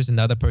blenders, and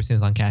the other person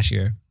is on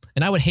cashier.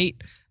 And I would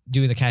hate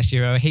doing the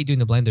cashier. I would hate doing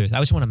the blenders. I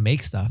just want to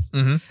make stuff.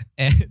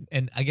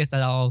 And I guess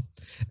that all,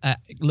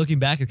 looking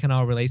back, it kind of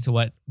all relates to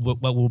what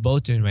we're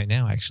both doing right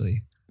now,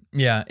 actually.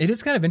 Yeah, it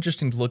is kind of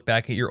interesting to look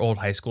back at your old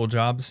high school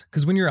jobs,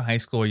 because when you're a high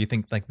schooler, you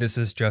think like this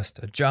is just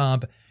a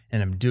job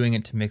and I'm doing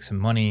it to make some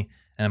money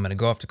and I'm going to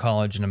go off to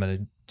college and I'm going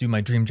to do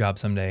my dream job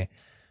someday.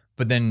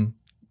 But then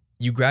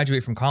you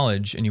graduate from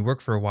college and you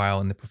work for a while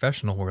in the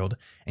professional world,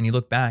 and you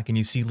look back and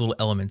you see little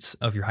elements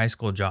of your high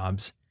school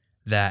jobs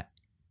that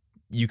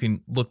you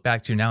can look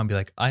back to now and be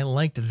like, I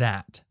liked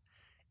that.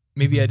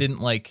 Maybe I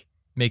didn't like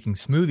making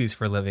smoothies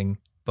for a living,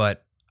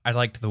 but I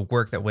liked the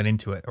work that went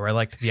into it, or I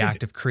liked the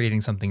act of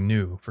creating something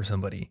new for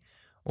somebody,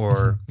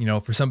 or,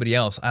 for somebody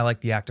else, I like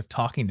the act of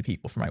talking to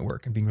people for my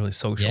work and being really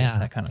social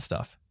and that kind of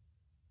stuff.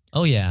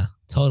 Oh yeah,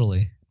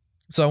 totally.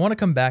 So I want to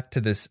come back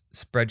to this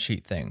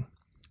spreadsheet thing.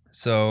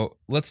 So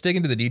let's dig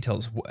into the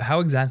details.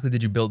 How exactly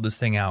did you build this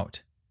thing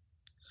out?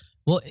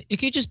 Well, it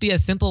could just be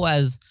as simple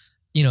as,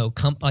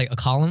 like a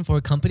column for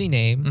a company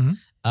name,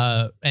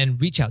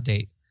 and reach out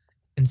date.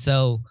 And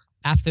so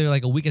after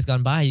like a week has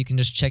gone by, you can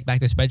just check back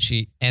the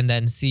spreadsheet and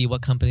then see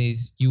what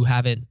companies you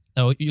haven't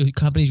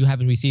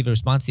received a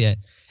response yet.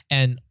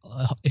 And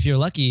if you're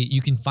lucky, you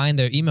can find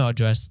their email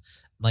address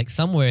like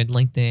somewhere in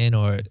LinkedIn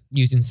or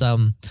using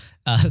some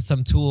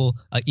tool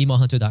like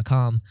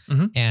emailhunter.com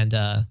and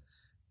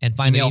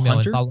find the email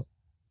and follow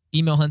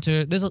Email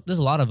Hunter. There's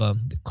a lot of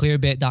them.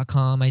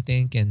 Clearbit.com, I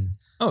think, and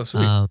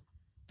sweet.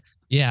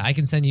 Yeah, I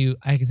can send you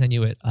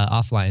it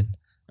offline.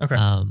 Okay.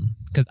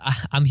 Because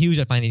I'm huge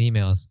at finding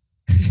emails.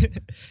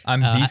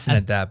 I'm decent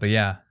at that, but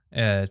yeah,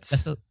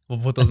 we'll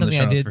put those in the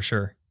show notes for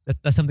sure.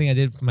 That's something I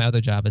did for my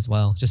other job as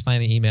well, just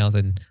finding emails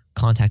and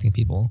contacting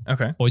people.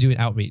 Okay. Or doing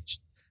outreach.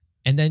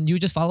 And then you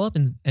just follow up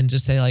and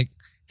just say like,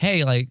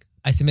 hey, like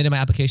I submitted my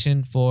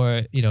application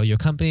for, your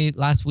company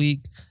last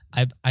week.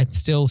 I'm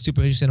still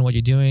super interested in what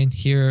you're doing.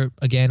 Here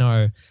again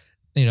are,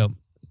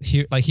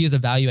 here's the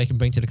value I can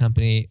bring to the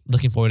company.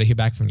 Looking forward to hear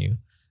back from you.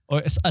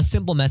 Or a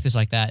simple message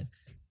like that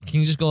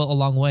can just go a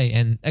long way.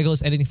 And it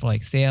goes anything for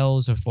like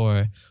sales or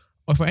for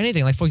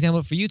anything. Like for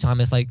example, for you,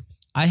 Thomas, like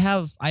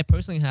I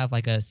personally have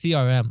like a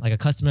CRM, like a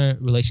customer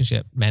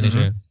relationship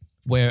manager,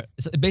 where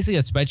it's basically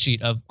a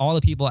spreadsheet of all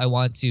the people I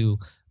want to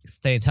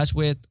stay in touch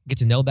with, get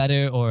to know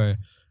better, or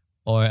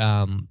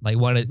like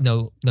want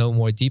to know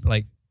more deep,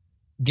 like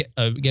get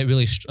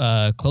really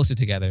closer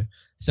together.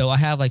 So I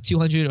have like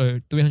 200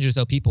 or 300 or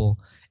so people,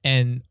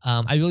 and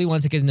I really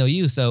wanted to get to know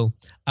you. So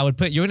I would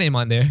put your name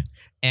on there,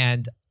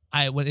 and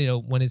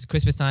when it's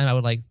Christmas time, I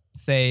would like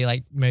say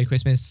like Merry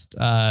Christmas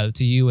to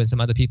you and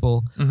some other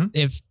people.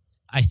 If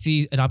I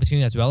see an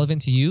opportunity that's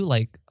relevant to you,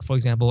 like for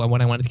example,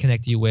 when I wanted to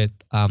connect you with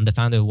the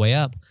founder of Way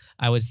Up,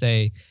 I would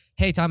say,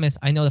 hey, Thomas,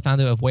 I know the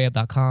founder of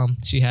wayup.com.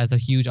 She has a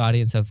huge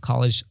audience of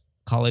college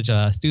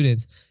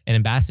students and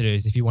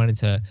ambassadors. If you wanted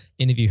to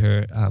interview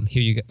her,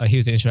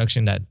 here's an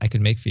introduction that I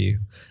could make for you.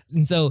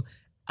 And so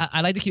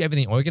I like to keep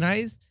everything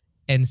organized.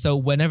 And so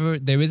whenever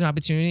there is an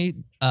opportunity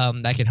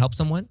that can help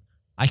someone,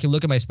 I can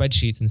look at my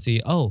spreadsheets and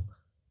see, oh,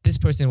 this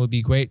person would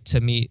be great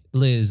to meet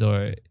Liz,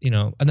 or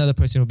another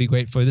person would be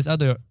great for this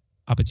other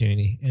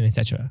opportunity, and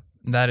etc.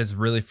 That is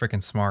really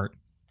freaking smart.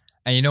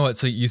 And you know what?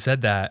 So you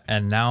said that,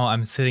 and now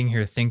I'm sitting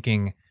here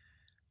thinking,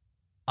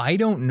 I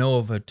don't know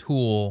of a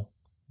tool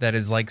that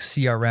is like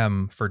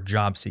CRM for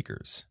job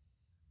seekers.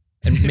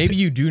 And maybe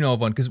you do know of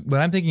one, because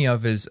what I'm thinking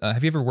of is,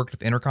 have you ever worked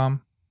with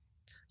Intercom?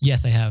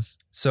 Yes, I have.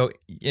 So,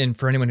 and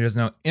for anyone who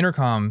doesn't know,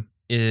 Intercom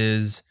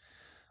is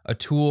a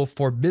tool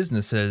for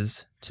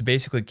businesses to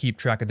basically keep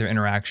track of their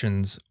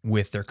interactions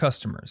with their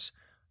customers.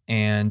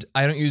 And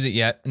I don't use it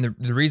yet. And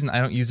the reason I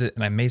don't use it,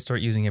 and I may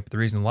start using it, but the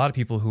reason a lot of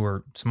people who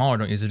are smaller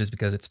don't use it is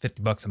because it's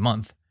 $50 a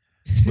month,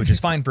 which is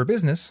fine for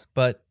business,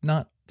 but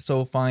not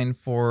so fine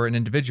for an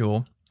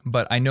individual.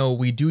 But I know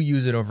we do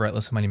use it over at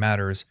Listen Money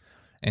Matters.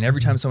 And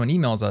every time someone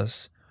emails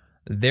us,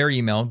 their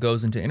email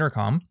goes into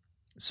Intercom.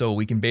 So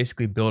we can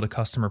basically build a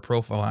customer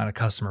profile, not a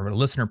customer, but a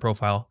listener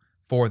profile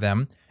for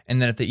them.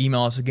 And then if they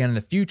email us again in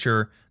the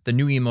future, the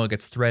new email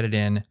gets threaded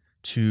in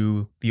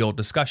to the old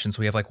discussion.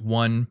 So we have like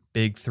one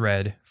big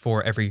thread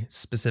for every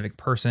specific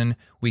person.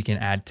 We can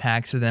add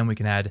tags to them. We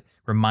can add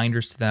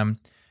reminders to them.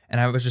 And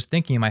I was just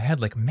thinking in my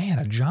head, like, man,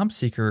 a job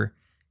seeker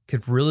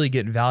could really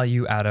get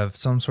value out of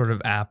some sort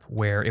of app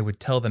where it would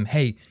tell them,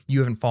 hey, you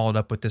haven't followed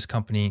up with this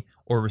company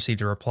or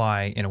received a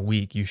reply in a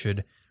week. You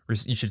should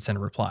send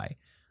a reply.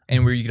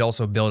 And where you could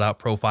also build out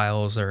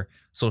profiles or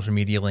social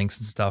media links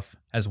and stuff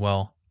as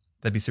well.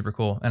 That'd be super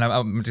cool. And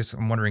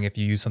I'm wondering if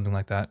you use something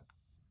like that.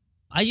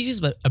 I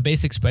use a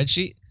basic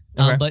spreadsheet,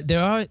 Okay. but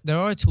there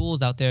are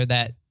tools out there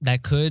that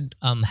could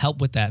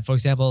help with that. For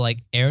example, like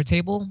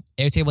Airtable.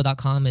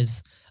 Airtable.com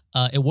is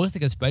it works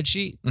like a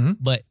spreadsheet,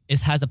 but it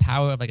has the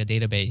power of like a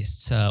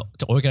database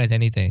to organize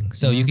anything.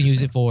 So you can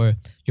use it for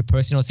your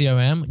personal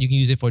CRM. You can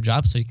use it for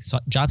job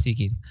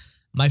seeking.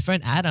 My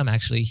friend Adam,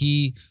 actually,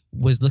 he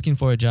was looking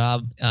for a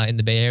job in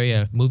the Bay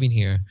Area, moving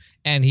here,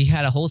 and he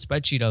had a whole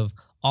spreadsheet of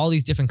all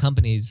these different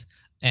companies,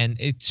 and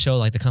it showed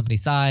like the company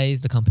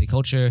size, the company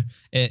culture.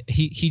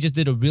 He just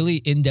did a really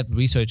in-depth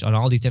research on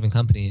all these different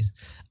companies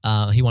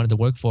he wanted to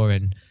work for,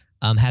 and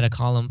had a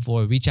column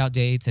for reach out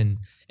dates, and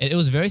it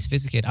was very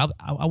sophisticated.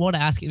 I want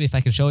to ask him if I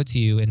can show it to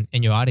you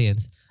in your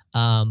audience,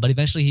 but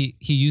eventually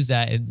he used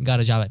that and got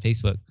a job at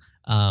Facebook,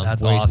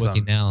 That's where awesome. he's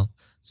working now.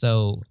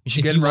 So You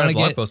should write a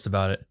blog post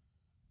about it.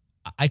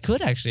 I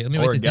could actually. Let me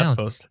Or write a this guest down.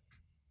 post.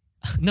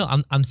 No,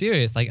 I'm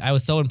serious. Like, I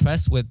was so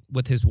impressed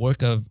with his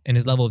work and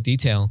his level of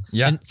detail.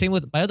 Yeah. And same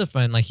with my other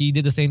friend. Like, he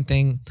did the same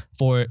thing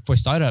for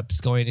startups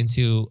going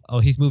into. Oh,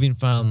 he's moving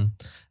from,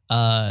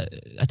 I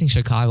think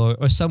Chicago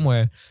or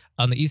somewhere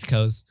on the East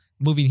Coast,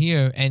 moving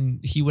here,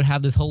 and he would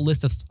have this whole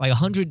list of like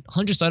 100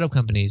 startup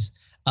companies,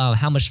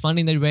 how much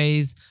funding they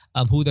raise,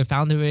 who their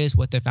founder is,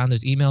 what their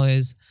founder's email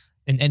is,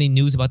 and any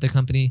news about the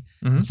company.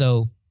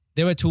 So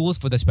there are tools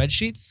for the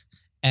spreadsheets.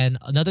 And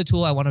another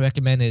tool I want to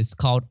recommend is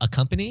called A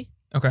Company.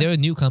 Okay. They're a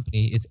new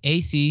company. It's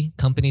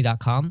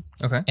accompany.com.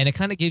 Okay. And it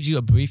kind of gives you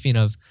a briefing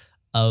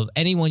of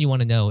anyone you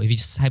want to know if you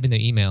just type in their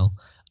email.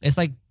 It's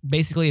like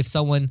basically if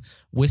someone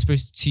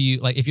whispers to you,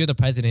 like if you're the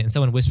president and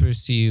someone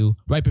whispers to you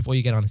right before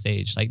you get on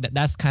stage, like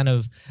that's kind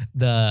of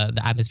the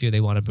atmosphere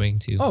they want to bring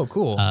to. Oh,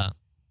 cool.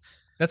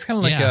 That's kind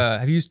of like,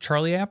 have you used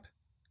Charlie app?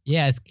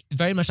 Yeah, it's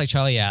very much like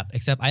Charlie app,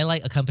 except I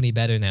like A Company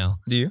better now.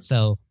 Do you?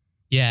 So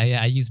yeah,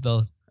 I use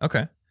both.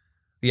 Okay.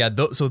 Yeah,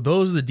 so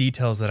those are the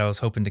details that I was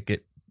hoping to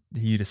get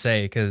you to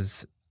say,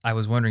 because I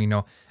was wondering,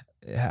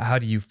 how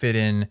do you fit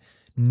in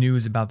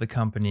news about the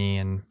company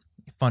and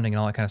funding and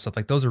all that kind of stuff?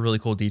 Like, those are really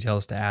cool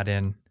details to add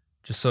in,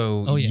 just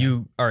so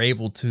you are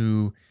able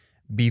to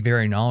be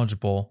very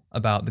knowledgeable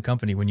about the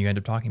company when you end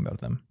up talking about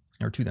them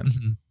or to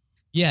them.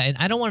 Yeah, and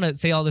I don't want to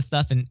say all this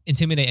stuff and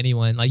intimidate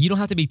anyone. Like, you don't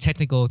have to be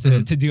technical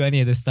to do any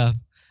of this stuff.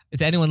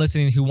 To anyone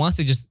listening who wants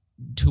to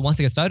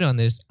get started on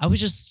this, I would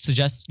just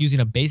suggest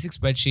using a basic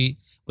spreadsheet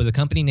with a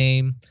company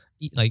name,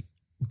 like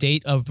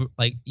date of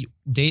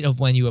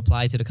when you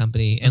apply to the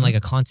company, and like a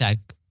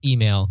contact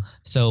email.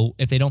 So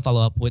if they don't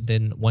follow up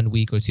within 1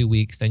 week or 2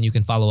 weeks, then you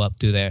can follow up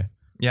through there.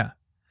 Yeah.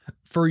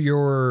 For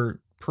your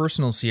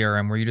personal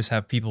CRM, where you just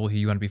have people who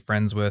you want to be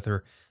friends with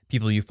or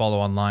people you follow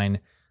online,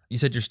 you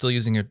said you're still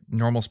using a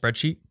normal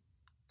spreadsheet?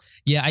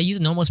 Yeah, I use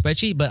a normal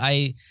spreadsheet, but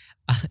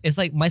it's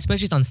like my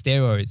spreadsheet's on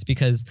steroids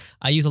because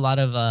I use a lot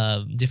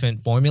of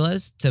different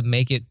formulas to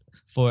make it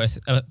for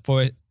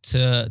it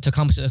to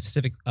accomplish a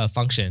specific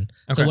function.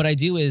 Okay. So what I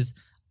do is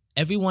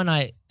everyone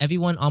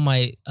on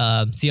my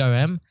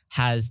CRM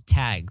has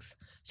tags.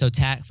 So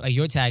like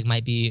your tag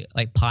might be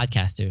like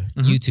podcaster,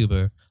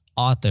 YouTuber,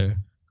 author,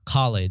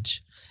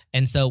 college.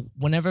 And so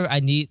whenever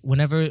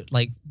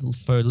like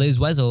for Liz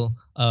Wessel,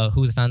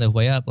 who's the founder of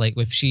Way Up, like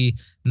if she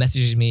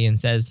messages me and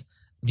says,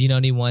 do you know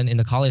anyone in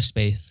the college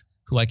space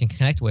who I can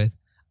connect with?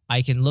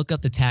 I can look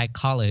up the tag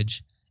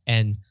college,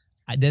 and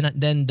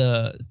then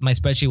my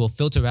spreadsheet will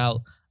filter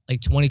out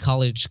like 20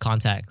 college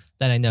contacts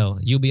that I know.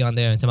 You'll be on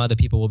there and some other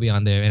people will be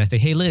on there. And I say,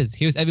 hey, Liz,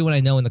 here's everyone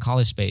I know in the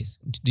college space.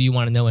 Do you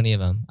want to know any of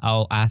them?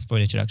 I'll ask for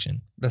an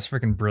introduction. That's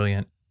freaking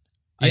brilliant.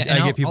 Yeah,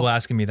 I get people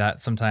asking me that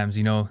sometimes,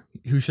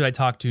 who should I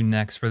talk to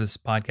next for this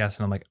podcast?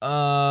 And I'm like,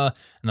 and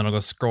then I'll go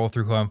scroll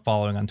through who I'm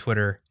following on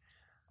Twitter.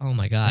 Oh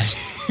my gosh.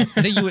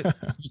 I think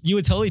you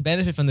would totally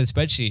benefit from the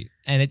spreadsheet.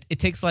 And it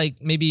takes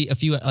like maybe a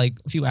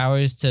few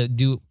hours to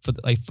do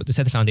to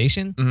set the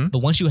foundation. Mm-hmm. But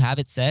once you have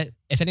it set,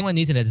 if anyone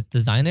needs a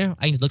designer,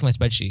 I can just look at my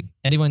spreadsheet.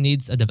 Anyone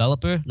needs a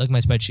developer, look at my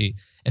spreadsheet.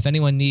 If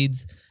anyone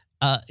needs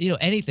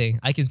anything,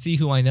 I can see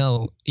who I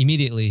know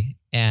immediately,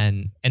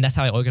 and that's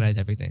how I organize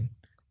everything.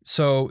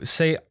 So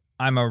say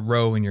I'm a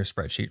row in your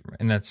spreadsheet,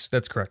 and that's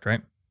correct,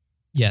 right?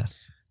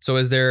 Yes. So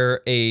is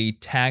there a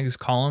tags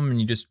column, and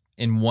you just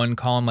in one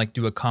column like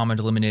do a comma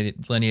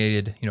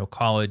delineated,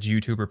 college,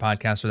 YouTube, or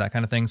podcast, or that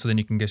kind of thing? So then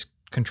you can just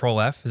Control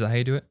F. Is that how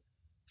you do it?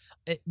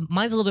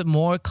 Mine's a little bit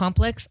more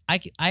complex.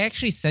 I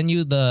actually send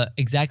you the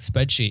exact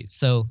spreadsheet.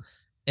 So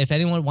if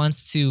anyone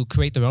wants to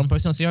create their own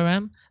personal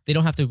CRM, they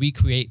don't have to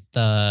recreate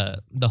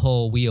the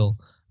whole wheel.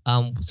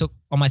 So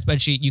on my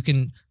spreadsheet, you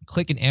can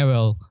click an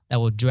arrow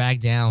that will drag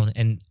down,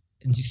 and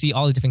you see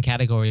all the different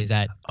categories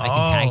that I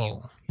can tag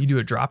you. You do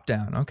a drop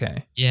down.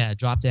 Okay. Yeah,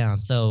 drop down.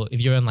 So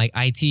if you're in like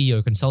IT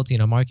or consulting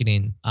or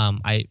marketing,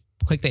 I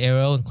click the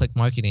arrow and click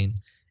marketing.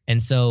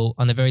 And so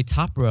on the very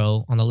top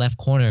row on the left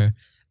corner,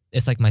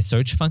 it's like my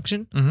search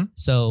function. Mm-hmm.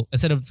 So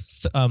instead of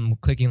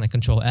clicking like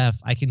Control F,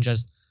 I can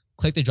just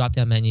click the drop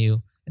down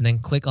menu and then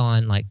click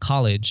on like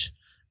college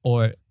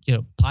or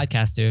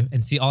podcaster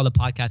and see all the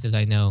podcasters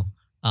I know.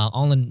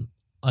 All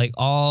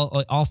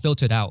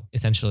filtered out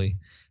essentially.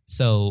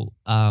 So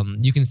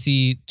you can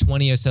see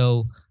 20 or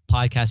so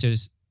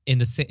podcasters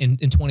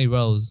in 20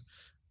 rows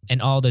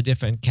and all the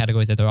different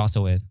categories that they're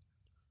also in.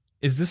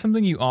 Is this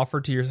something you offer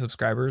to your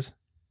subscribers?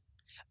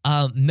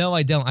 No,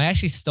 I don't. I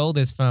actually stole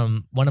this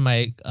from one of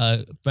my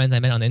friends I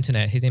met on the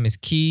internet. His name is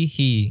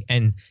He,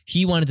 and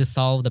he wanted to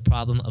solve the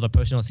problem of a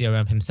personal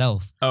CRM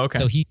himself. Oh, okay.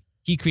 So he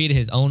created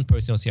his own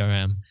personal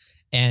CRM,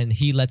 and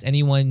he lets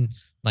anyone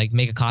like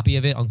make a copy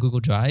of it on Google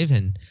Drive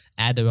and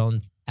add their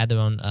own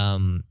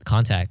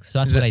contacts. So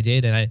that's what I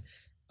did, and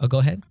go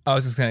ahead. I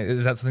was just gonna.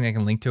 Is that something I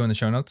can link to in the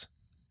show notes?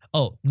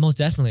 Oh, most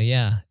definitely,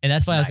 yeah. And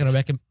that's why Nice. I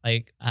was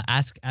gonna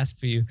ask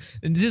for you.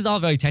 And this is all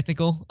very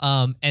technical.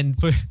 And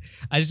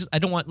I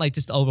don't want like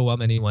just to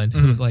overwhelm anyone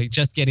who's like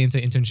just getting into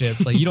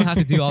internships. Like you don't have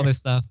to do all this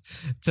stuff.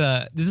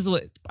 This is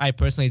what I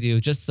personally do,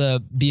 just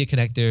to be a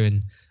connector,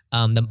 and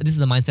this is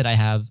the mindset I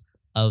have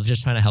of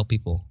just trying to help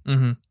people.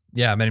 Mm-hmm.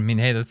 Yeah, I mean,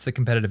 hey, that's the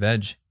competitive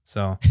edge.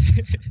 So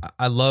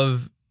I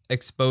love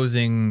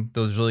exposing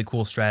those really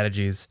cool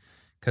strategies,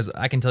 because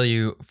I can tell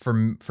you,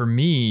 for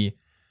me,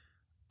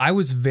 I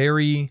was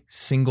very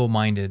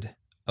single-minded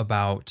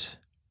about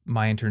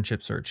my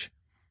internship search.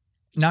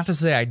 Not to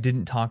say I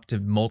didn't talk to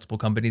multiple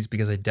companies,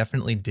 because I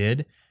definitely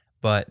did,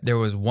 but there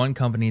was one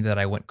company that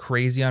I went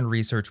crazy on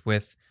research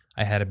with.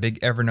 I had a big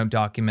Evernote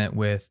document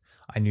with.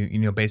 I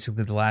knew,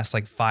 basically the last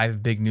like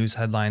 5 big news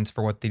headlines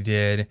for what they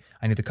did.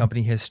 I knew the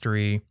company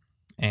history,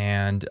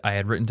 and I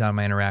had written down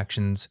my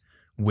interactions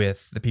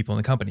with the people in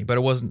the company, but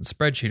it wasn't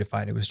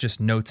spreadsheetified. It was just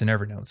notes in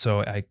Evernote.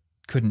 So I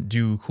couldn't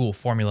do cool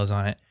formulas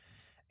on it.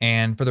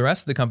 And for the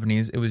rest of the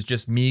companies, it was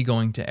just me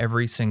going to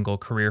every single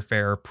career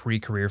fair,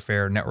 pre-career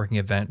fair, networking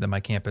event that my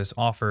campus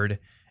offered,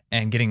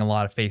 and getting a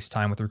lot of face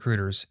time with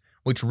recruiters,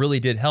 which really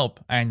did help.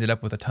 I ended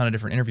up with a ton of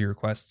different interview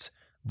requests.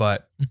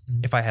 But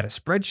if I had a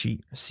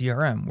spreadsheet, a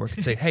CRM, where it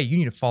could say, hey, you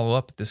need to follow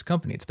up with this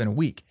company, it's been a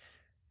week,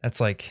 that's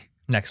like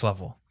next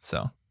level.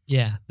 So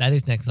yeah, that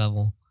is next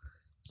level.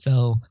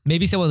 So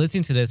maybe someone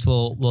listening to this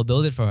will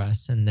build it for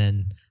us, and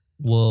then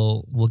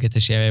we'll get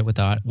to share it with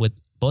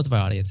both of our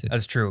audiences.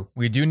 That's true.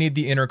 We do need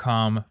the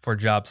intercom for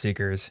job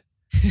seekers.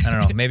 I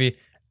don't know. Maybe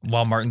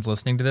while Martin's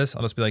listening to this,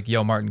 I'll just be like,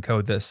 yo, Martin,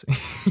 code this.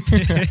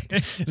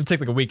 It'll take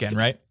like a weekend,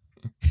 right?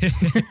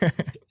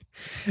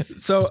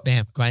 So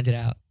spam, grind it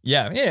out.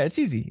 Yeah, it's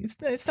easy.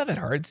 It's not that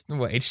hard. It's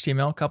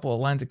HTML, a couple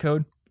of lines of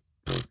code.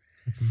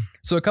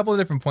 So a couple of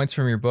different points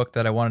from your book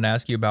that I wanted to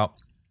ask you about.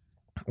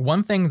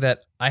 One thing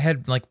that I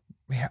had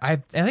I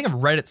think I've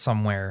read it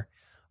somewhere,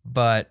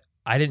 but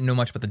I didn't know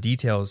much about the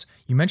details.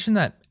 You mentioned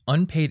that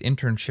unpaid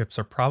internships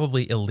are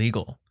probably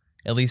illegal,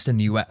 at least in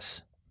the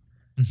US.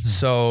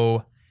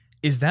 So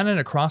is that an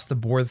across the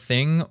board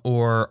thing,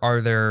 or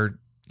are there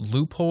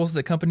loopholes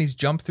that companies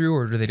jump through,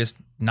 or do they just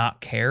not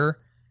care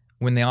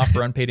when they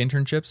offer unpaid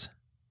internships?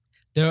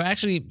 There are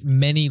actually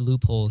many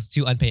loopholes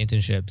to unpaid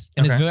internships.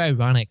 And It's very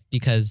ironic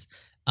because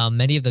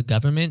many of the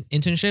government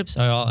internships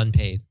are all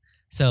unpaid.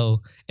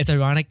 So it's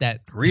ironic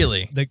that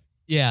really,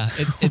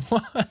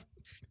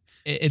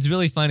 it's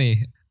really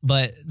funny.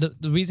 But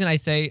the reason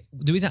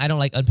I don't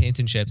like unpaid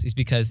internships is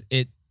because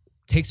it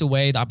takes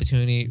away the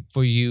opportunity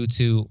for you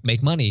to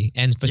make money.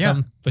 And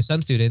for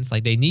some students,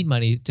 like they need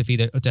money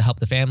to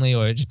help the family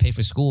or just pay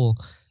for school.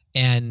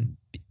 And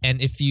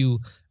if you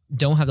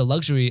don't have the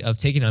luxury of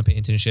taking an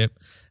unpaid internship,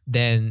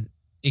 then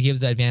it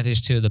gives the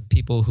advantage to the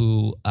people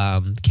who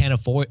can't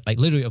afford, like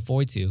literally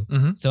afford to.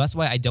 Mm-hmm. So that's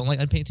why I don't like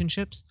unpaid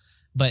internships.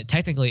 But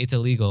technically, it's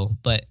illegal.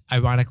 But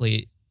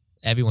ironically,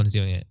 everyone's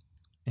doing it.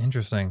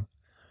 Interesting.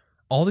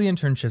 All the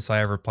internships I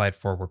ever applied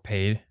for were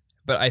paid,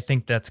 but I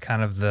think that's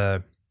kind of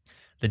the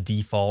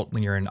default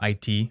when you're in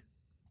IT.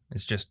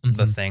 It's just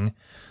the thing.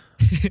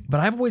 But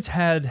I've always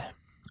had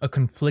a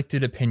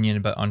conflicted opinion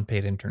about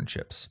unpaid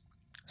internships.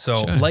 So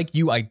Sure. like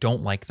you, I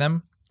don't like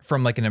them.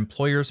 From like an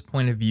employer's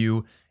point of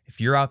view, if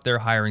you're out there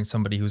hiring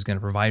somebody who's going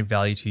to provide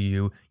value to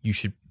you, you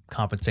should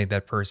compensate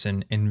that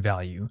person in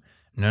value.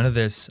 None of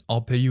this,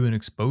 I'll pay you in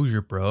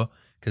exposure, bro,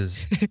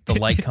 because the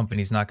light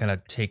company's not going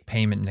to take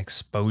payment in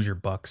exposure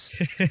bucks.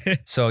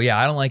 So yeah,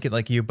 I don't like it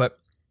like you, but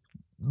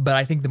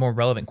I think the more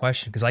relevant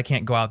question, because I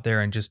can't go out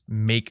there and just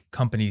make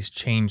companies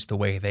change the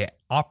way they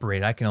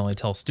operate. I can only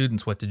tell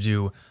students what to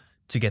do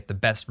to get the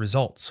best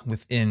results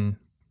within,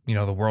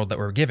 the world that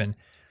we're given.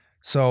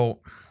 So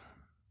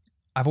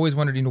I've always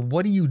wondered,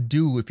 what do you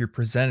do if you're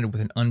presented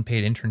with an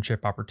unpaid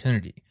internship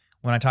opportunity?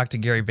 When I talked to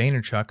Gary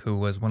Vaynerchuk, who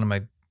was one of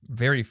my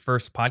very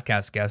first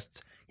podcast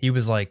guests, he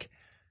was like,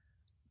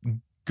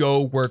 go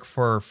work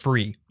for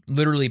free,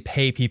 literally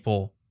pay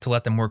people to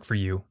let them work for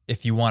you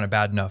if you want it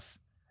bad enough.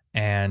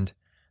 And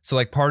so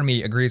like part of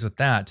me agrees with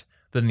that,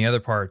 but then the other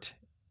part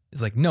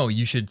is like, no,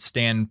 you should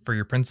stand for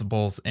your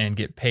principles and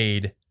get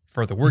paid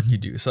for the work you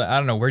do. So I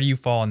don't know, where do you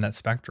fall on that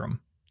spectrum?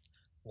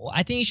 Well,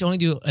 I think you should only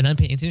do an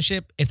unpaid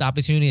internship if the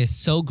opportunity is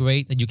so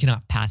great that you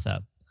cannot pass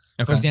up.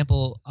 Okay. For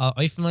example,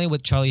 are you familiar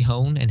with Charlie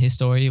Hone and his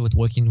story with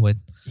working with?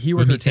 He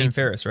worked with Tim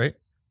Ferriss, right?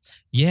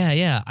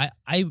 Yeah.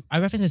 I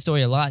reference his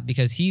story a lot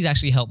because he's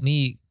actually helped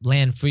me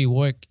land free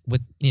work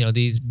with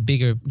these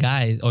bigger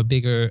guys or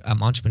bigger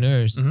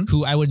entrepreneurs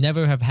who I would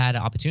never have had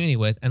an opportunity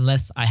with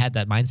unless I had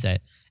that mindset.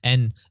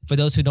 And for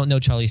those who don't know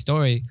Charlie's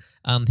story,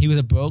 he was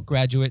a broke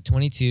graduate,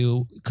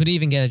 22, couldn't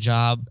even get a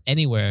job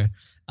anywhere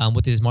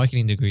with his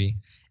marketing degree.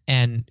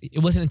 And it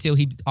wasn't until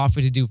he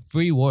offered to do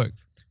free work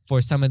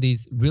for some of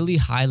these really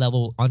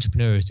high-level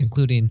entrepreneurs,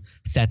 including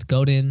Seth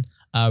Godin,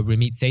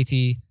 Ramit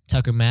Sethi,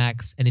 Tucker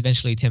Max, and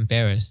eventually Tim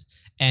Ferriss.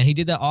 And he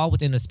did that all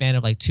within a span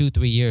of like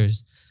 2-3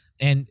 years.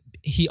 And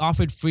he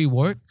offered free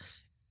work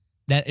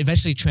that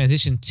eventually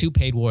transitioned to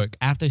paid work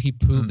after he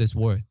proved his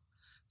worth.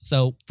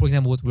 So, for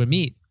example, with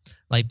Ramit,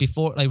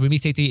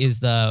 Ramit Sethi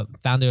is the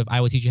founder of I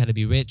Will Teach You How to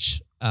Be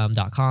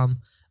Rich.com,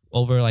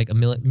 over like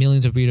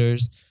millions of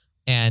readers.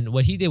 And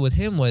what he did with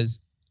him was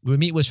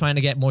Ramit was trying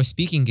to get more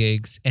speaking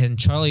gigs, and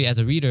Charlie, as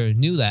a reader,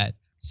 knew that.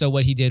 So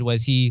what he did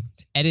was he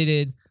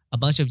edited a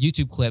bunch of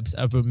YouTube clips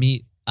of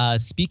Ramit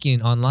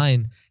speaking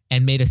online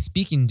and made a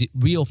speaking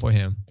reel for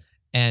him.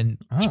 And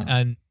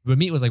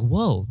Ramit was like,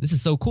 whoa, this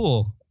is so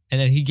cool. And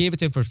then he gave it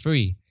to him for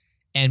free.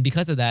 And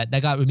because of that,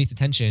 that got Ramit's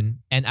attention.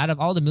 And out of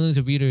all the millions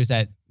of readers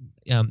that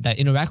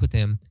interact with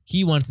him,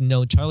 he wanted to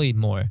know Charlie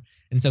more.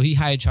 And so he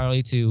hired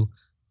Charlie to –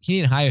 he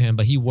didn't hire him,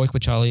 but he worked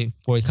with Charlie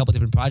for a couple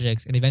different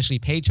projects and eventually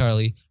paid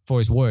Charlie for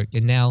his work.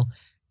 And now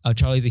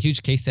Charlie's a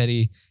huge case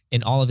study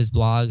in all of his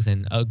blogs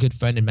and a good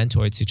friend and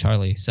mentor to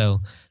Charlie. So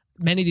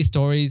many of these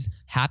stories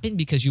happen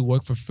because you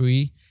work for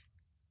free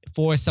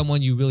for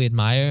someone you really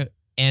admire,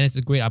 and it's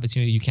a great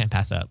opportunity you can't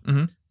pass up.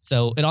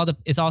 So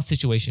it's all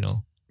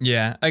situational.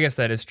 Yeah, I guess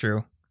that is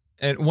true.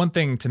 And one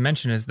thing to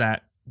mention is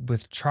that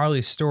with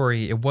Charlie's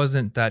story, it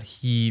wasn't that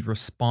he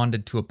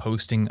responded to a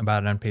posting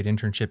about an unpaid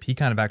internship. He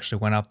kind of actually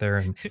went out there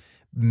and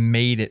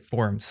made it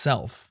for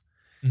himself,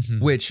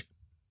 which,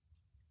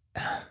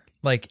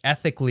 like,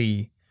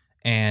 ethically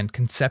and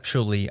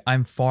conceptually,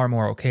 I'm far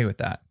more okay with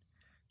that.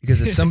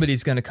 Because if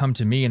somebody's going to come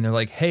to me and they're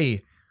like,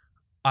 hey,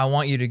 I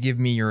want you to give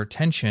me your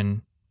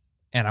attention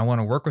and I want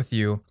to work with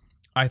you,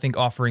 I think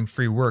offering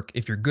free work,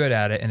 if you're good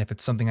at it and if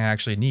it's something I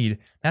actually need,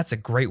 that's a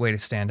great way to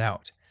stand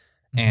out.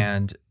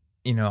 And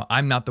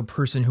I'm not the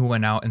person who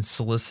went out and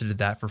solicited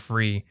that for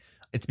free.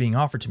 It's being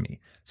offered to me.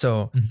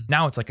 So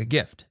now it's like a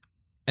gift,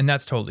 and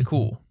that's totally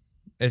cool.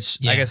 I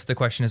guess the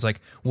question is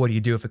like, what do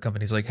you do if a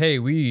company's like, hey,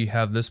 we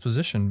have this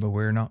position, but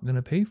we're not going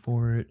to pay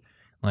for it?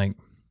 Like,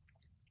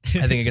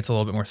 I think it gets a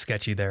little bit more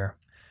sketchy there.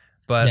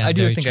 But I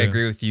do think I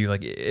agree with you.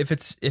 Like, if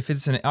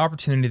it's an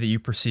opportunity that you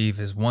perceive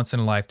as once in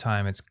a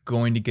lifetime, it's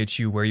going to get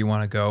you where you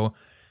want to go.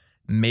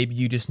 Maybe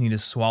you just need to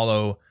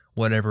swallow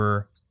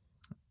whatever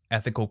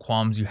ethical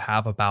qualms you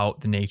have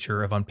about the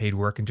nature of unpaid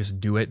work and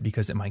just do it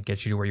because it might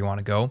get you to where you want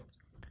to go.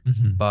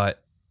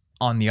 But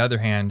on the other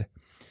hand,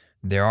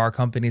 there are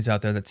companies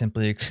out there that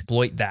simply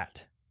exploit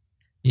that.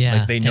 Yeah.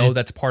 Like, they know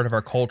that's part of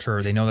our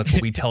culture. They know that's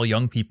what we tell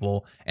young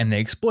people, and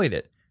they exploit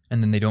it.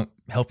 And then they don't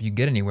help you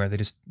get anywhere. They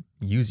just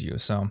use you.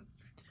 So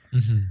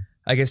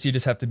I guess you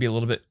just have to be a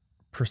little bit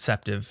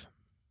perceptive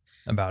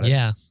about it.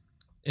 Yeah.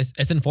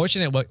 It's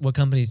unfortunate what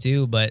companies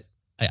do, but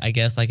I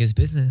guess like it's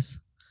business.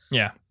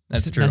 Yeah.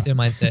 That's true. That's their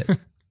mindset.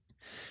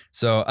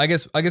 So I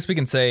guess we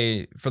can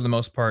say, for the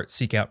most part,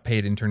 seek out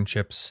paid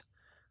internships.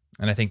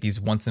 And I think these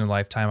once in a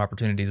lifetime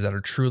opportunities that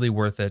are truly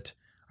worth it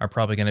are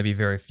probably going to be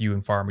very few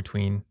and far in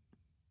between.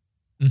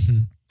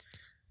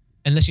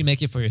 Unless you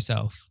make it for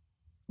yourself.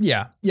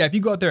 Yeah. If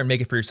you go out there and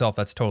make it for yourself,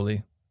 that's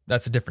totally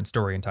that's a different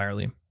story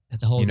entirely.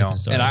 That's a whole different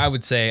story. And I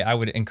would say I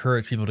would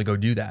encourage people to go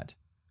do that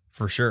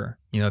for sure.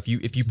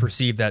 If you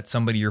perceive that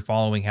somebody you're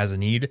following has a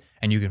need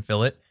and you can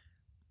fill it,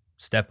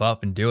 step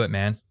up and do it,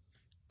 man.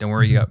 Don't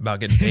worry about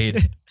getting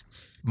paid.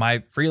 My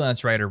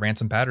freelance writer,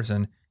 Ransom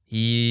Patterson,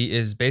 he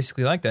is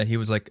basically like that. He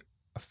was like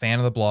a fan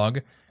of the blog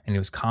and he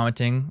was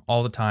commenting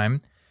all the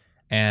time.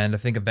 And I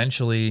think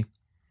eventually,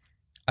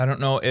 I don't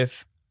know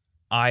if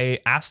I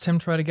asked him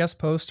to write a guest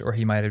post or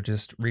he might have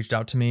just reached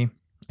out to me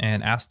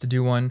and asked to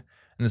do one.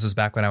 And this was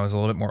back when I was a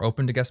little bit more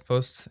open to guest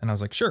posts. And I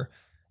was like, sure.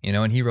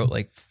 And he wrote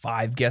like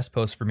 5 guest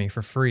posts for me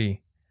for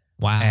free.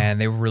 Wow. And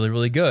they were really,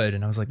 really good.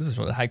 And I was like, this is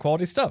really high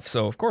quality stuff.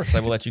 So of course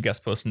I will let you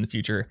guest post in the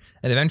future.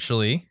 And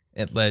eventually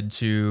it led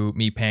to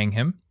me paying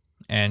him.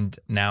 And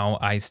now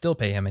I still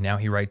pay him. And now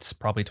he writes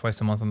probably twice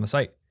a month on the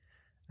site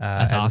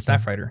as awesome. A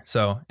staff writer.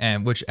 So,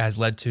 and which has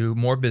led to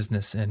more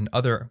business and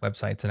other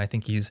websites. And I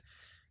think he's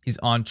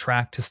on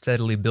track to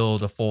steadily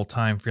build a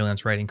full-time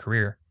freelance writing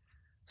career.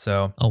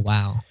 So, oh,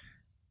 wow.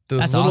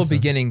 Those That's little awesome.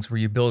 Beginnings where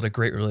you build a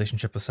great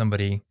relationship with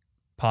somebody,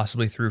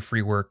 possibly through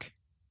free work,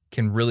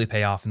 can really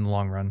pay off in the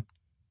long run.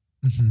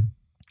 Mm-hmm.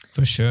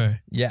 For sure.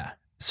 Yeah.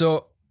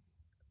 So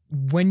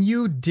when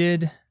you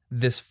did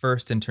this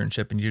first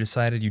internship and you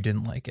decided you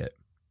didn't like it,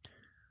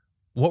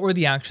 what were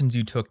the actions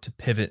you took to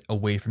pivot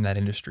away from that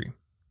industry?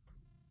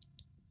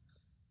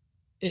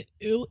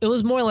 It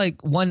was more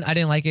like, one, I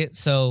didn't like it,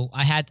 so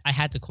I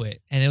had to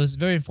quit, and it was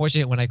very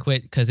unfortunate when I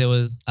quit because it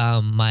was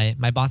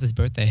my boss's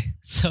birthday.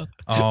 So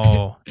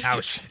oh,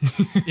 ouch.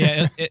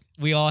 Yeah,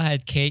 we all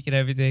had cake and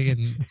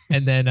everything,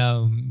 and then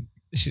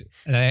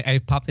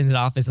I popped into the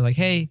office and like,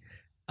 hey,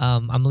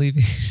 I'm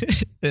leaving.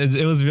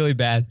 It was really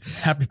bad.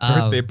 Happy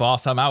birthday,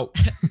 boss! I'm out.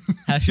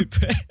 Happy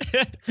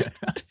birthday.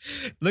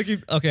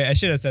 Okay, I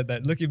should have said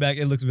that. Looking back,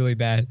 it looks really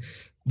bad.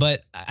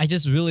 But I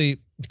just really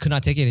could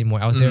not take it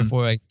anymore. I was there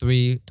for like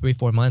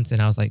 4 months,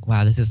 and I was like,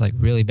 wow, this is like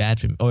really bad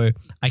for me. Or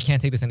I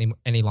can't take this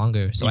any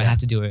longer, so I have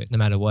to do it no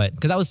matter what.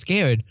 Because I was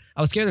scared.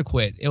 I was scared to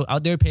quit.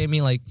 Out there paying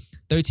me like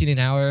 $13 an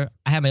hour.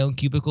 I had my own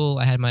cubicle.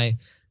 I had my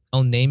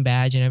own name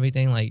badge and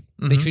everything. Like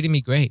they treated me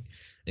great.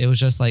 It was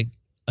just like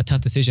a tough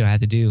decision I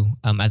had to do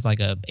as like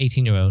a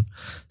 18-year-old.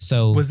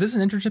 So was this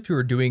an internship you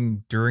were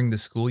doing during the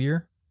school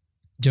year?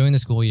 During the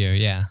school year,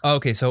 yeah. Oh,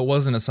 okay, so it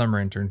wasn't a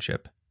summer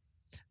internship.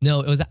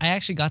 No, it was. I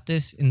actually got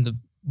this in the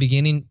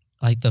beginning,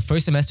 like the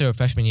first semester of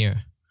freshman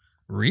year.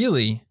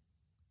 Really?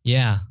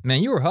 Yeah.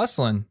 Man, you were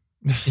hustling.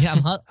 Yeah,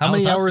 How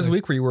many hours a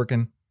week were you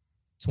working?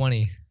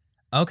 20.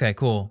 Okay,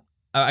 cool.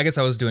 I guess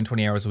I was doing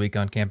 20 hours a week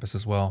on campus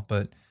as well,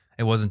 but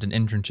it wasn't an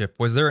internship.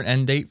 Was there an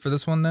end date for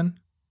this one then?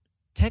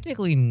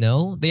 Technically,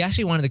 no. They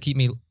actually wanted to keep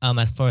me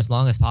for as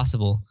long as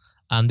possible.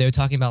 They were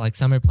talking about like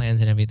summer plans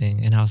and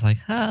everything, and I was like,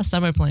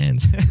 summer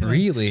plans.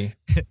 Really?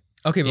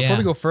 Okay, before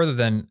we go further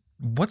then,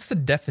 what's the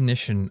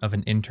definition of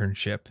an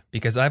internship?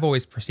 Because I've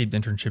always perceived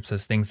internships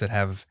as things that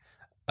have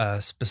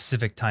a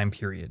specific time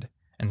period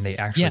and they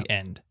actually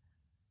end.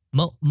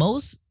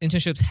 Most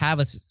internships have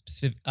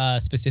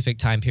a specific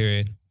time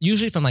period,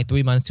 usually from like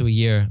 3 months to a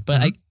year.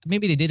 But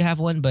maybe they did have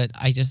one, but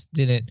I just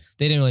didn't.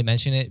 They didn't really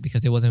mention it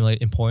because it wasn't really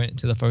important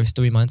to the first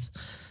 3 months.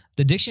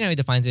 The dictionary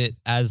defines it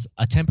as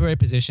a temporary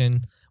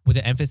position with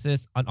an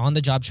emphasis on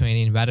on-the-job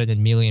training rather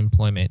than merely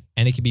employment,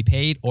 and it can be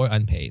paid or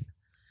unpaid.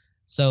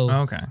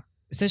 So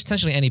it's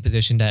essentially any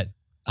position that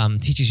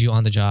teaches you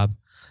on the job.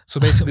 So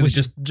basically,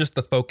 just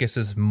the focus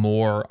is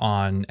more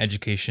on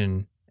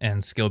education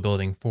and skill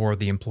building for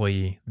the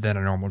employee than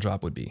a normal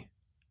job would be.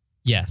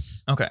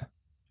 Yes. Okay.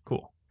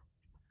 Cool.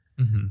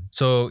 Mm-hmm.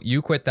 So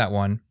you quit that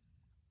one,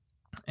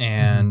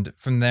 and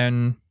from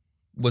then,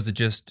 was it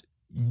just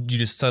you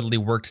just suddenly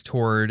worked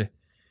toward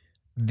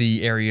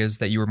the areas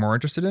that you were more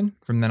interested in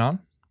from then on?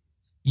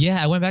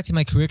 Yeah, I went back to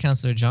my career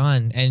counselor,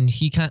 John, and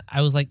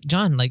I was like,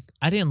 John, like,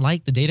 I didn't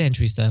like the data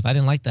entry stuff. I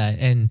didn't like that.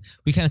 And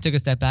we kind of took a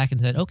step back and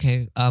said,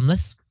 okay,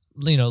 let's,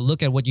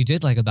 look at what you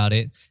did like about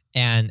it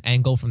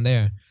and go from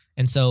there.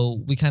 And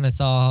so we kind of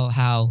saw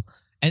how,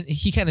 and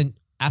he kind of,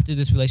 after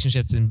this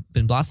relationship's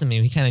been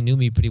blossoming, he kind of knew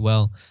me pretty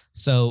well.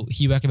 So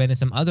he recommended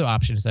some other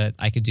options that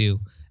I could do.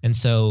 And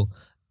so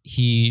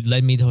he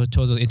led me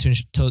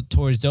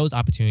towards those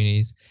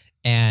opportunities.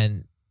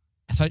 And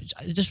so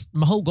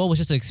my whole goal was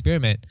just to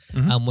experiment.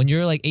 When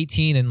you're like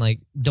 18 and like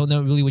don't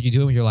know really what you're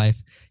doing with your life,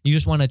 you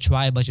just want to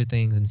try a bunch of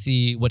things and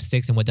see what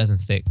sticks and what doesn't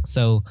stick.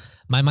 So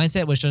my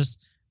mindset was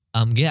just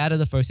get out of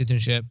the first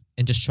internship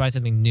and just try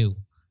something new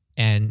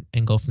and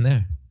go from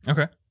there.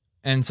 Okay.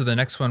 And so the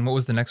next one, what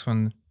was the next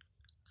one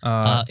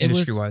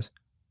industry-wise?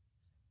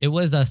 It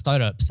was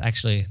startups,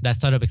 actually. That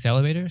startup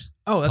accelerators.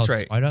 Oh, that's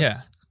right.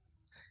 Startups.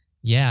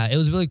 Yeah, it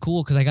was really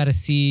cool because I got to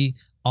see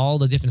all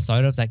the different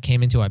startups that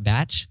came into our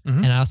batch.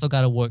 And I also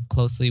got to work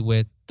closely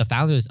with the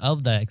founders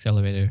of the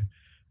accelerator.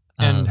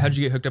 And how'd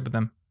you get hooked up with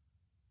them?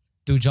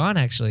 Through John,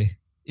 actually.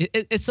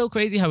 It's so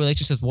crazy how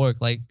relationships work.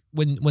 Like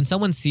when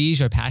someone sees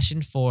your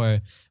passion for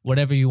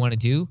whatever you want to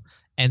do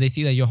and they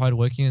see that you're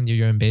hardworking and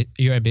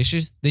you're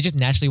ambitious, they just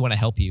naturally want to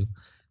help you.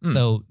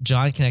 So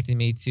John connected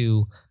me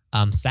to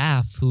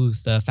Saf,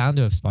 who's the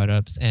founder of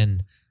Startups,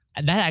 and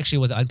that actually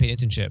was an unpaid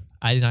internship.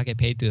 I did not get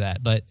paid through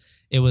that, but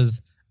it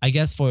was, I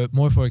guess, for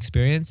more for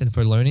experience and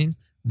for learning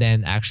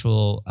than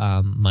actual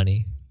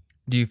money.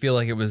 Do you feel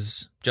like it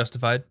was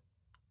justified?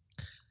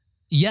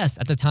 Yes,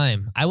 at the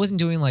time. I wasn't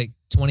doing like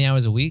 20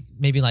 hours a week,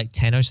 maybe like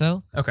 10 or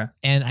so. Okay.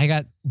 And I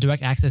got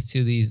direct access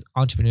to these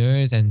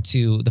entrepreneurs and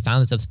to the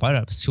founders of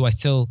startups who I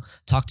still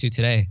talk to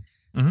today,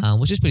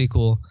 which is pretty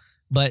cool.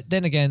 But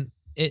then again,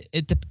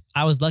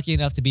 I was lucky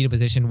enough to be in a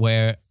position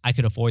where I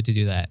could afford to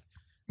do that.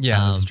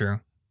 Yeah, that's true.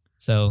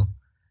 So,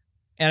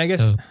 and I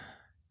guess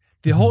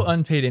the whole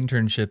unpaid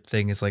internship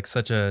thing is like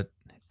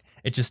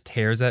it just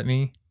tears at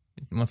me.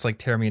 It wants to like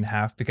tear me in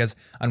half, because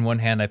on one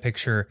hand I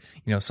picture,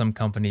 some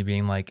company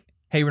being like,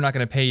 hey, we're not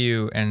going to pay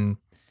you, and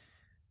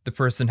the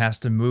person has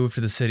to move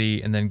to the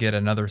city and then get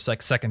another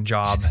second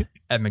job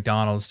at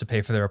McDonald's to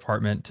pay for their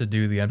apartment to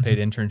do the unpaid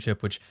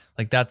internship, which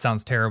like that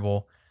sounds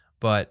terrible.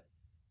 But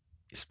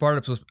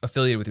Startups was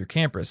affiliated with your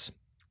campus,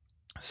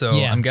 so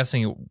yeah. I'm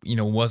guessing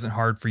it wasn't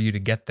hard for you to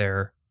get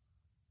there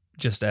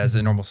just as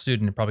a normal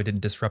student. It probably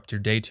didn't disrupt your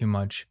day too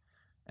much,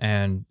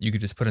 and you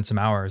could just put in some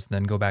hours and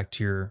then go back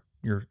to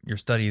your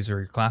studies or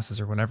your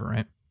classes or whatever,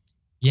 right?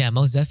 Yeah,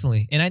 most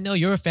definitely. And I know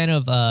you're a fan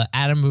of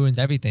Adam Ruins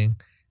Everything.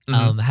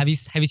 Have you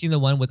seen the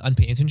one with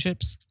unpaid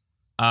internships?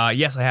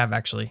 Yes, I have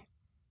actually.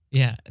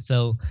 Yeah.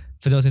 So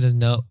for those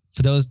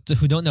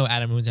who don't know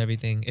Adam Ruins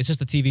Everything, it's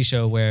just a TV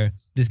show where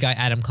this guy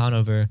Adam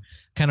Conover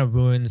kind of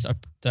ruins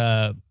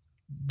the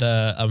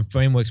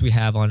frameworks we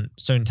have on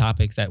certain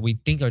topics that we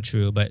think are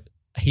true, but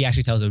he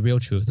actually tells the real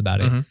truth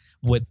about it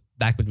with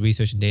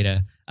research and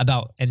data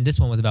about. And this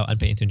one was about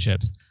unpaid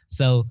internships.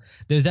 So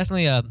there's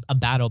definitely a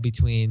battle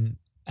between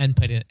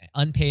unpaid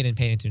and paid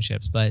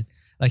internships, but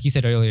like you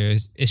said earlier,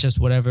 it's just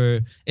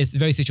whatever. It's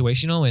very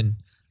situational, and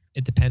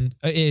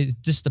it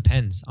just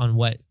depends on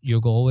what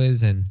your goal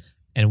is and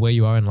where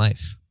you are in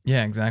life.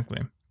 Yeah, exactly.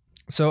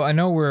 So I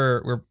know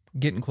we're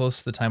getting close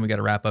to the time we got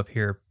to wrap up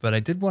here, but I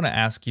did want to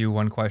ask you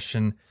one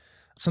question.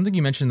 Something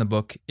you mentioned in the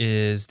book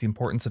is the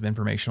importance of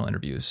informational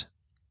interviews,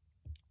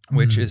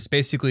 which is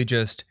basically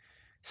just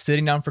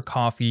sitting down for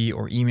coffee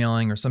or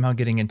emailing or somehow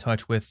getting in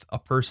touch with a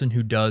person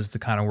who does the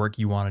kind of work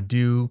you want to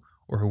do,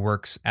 or who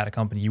works at a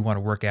company you want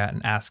to work at,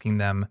 and asking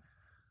them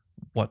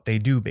what they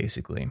do,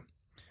 basically.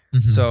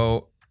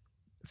 So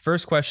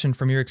first question,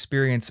 from your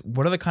experience,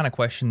 what are the kind of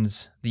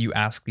questions that you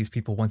ask these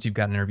people once you've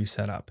got an interview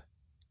set up?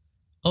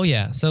 Oh,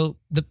 yeah. So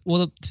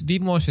to be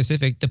more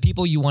specific, the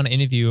people you want to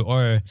interview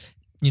are,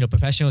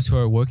 professionals who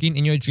are working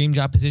in your dream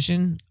job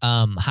position,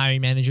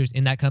 hiring managers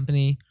in that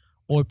company,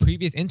 or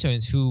previous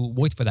interns who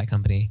worked for that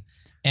company.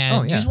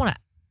 And you just want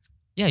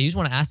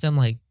to ask them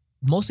like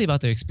mostly about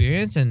their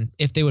experience and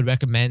if they would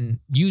recommend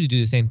you to do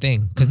the same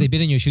thing, because they've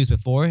been in your shoes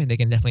before and they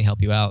can definitely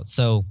help you out.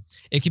 So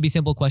it could be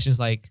simple questions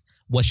like,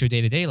 what's your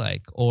day-to-day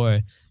like?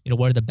 Or,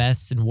 what are the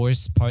best and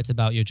worst parts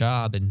about your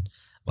job? And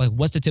like,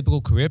 what's the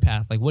typical career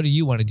path? Like, what do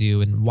you want to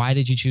do? And why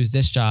did you choose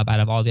this job out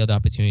of all the other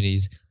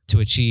opportunities to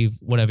achieve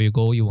whatever your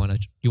goal you want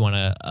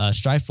to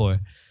strive for?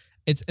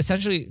 It's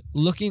essentially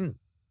looking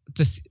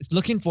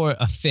for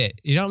a fit.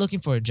 You're not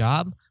looking for a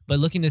job, but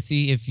looking to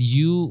see if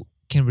you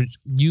can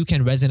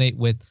resonate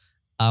with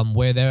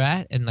where they're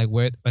at and like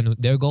and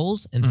their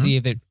goals, and see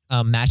if it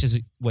matches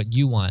what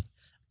you want.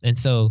 And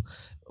so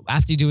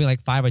after you're doing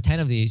like 5 or 10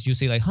 of these, you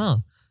see like,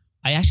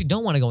 I actually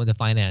don't want to go into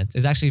finance.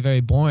 It's actually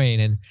very boring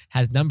and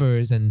has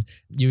numbers, and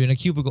you're in a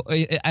cubicle.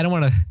 I don't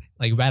want to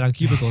like rat on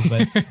cubicles,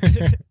 but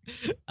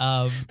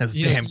those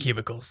damn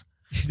cubicles.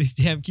 These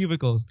damn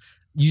cubicles.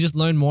 You just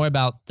learn more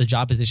about the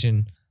job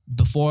position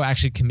before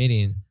actually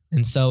committing.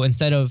 And so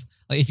instead of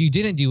like, if you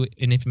didn't do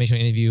an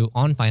informational interview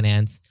on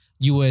finance,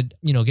 you would,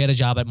 get a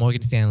job at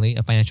Morgan Stanley,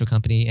 a financial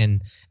company,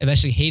 and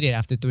eventually hate it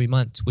after 3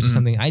 months, which is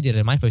something I did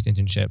at my first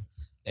internship.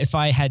 If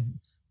I had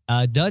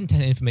done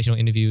 10 informational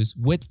interviews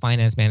with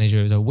finance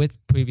managers or with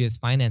previous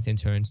finance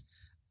interns,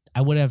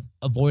 I would have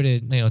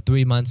avoided,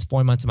 3 months,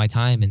 4 months of my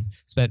time and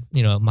spent,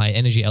 my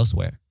energy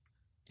elsewhere.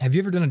 Have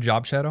you ever done a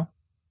job shadow?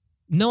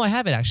 No, I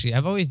haven't actually.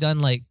 I've always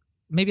done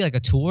maybe a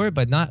tour,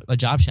 but not a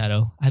job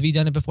shadow. Have you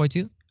done it before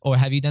too? Or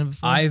have you done it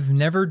before? I've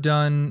never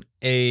done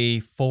a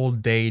full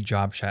day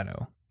job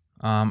shadow.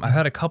 I've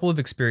had a couple of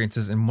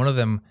experiences, and one of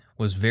them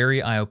was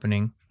very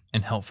eye-opening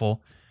and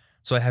helpful.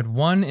 So I had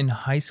one in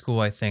high school,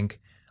 I think,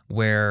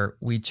 where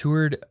we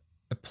toured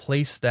a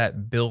place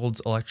that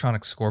builds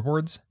electronic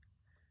scoreboards.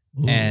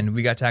 Ooh. And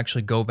we got to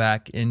actually go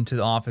back into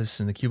the office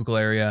in the cubicle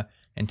area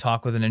and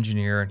talk with an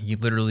engineer. And he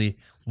literally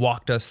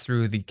walked us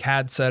through the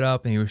CAD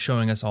setup, and he was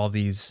showing us all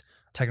these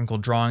technical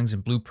drawings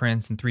and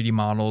blueprints and 3D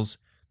models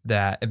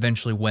that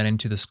eventually went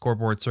into the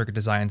scoreboard circuit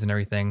designs and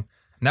everything.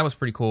 And that was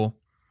pretty cool.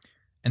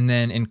 And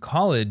then in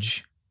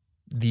college,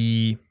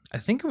 I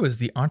think it was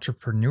the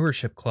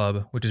Entrepreneurship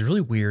Club, which is really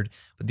weird,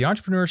 but the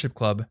Entrepreneurship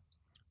Club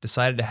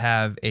decided to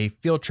have a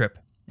field trip,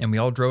 and we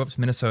all drove up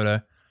to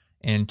Minnesota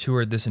and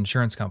toured this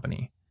insurance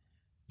company,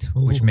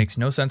 which makes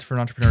no sense for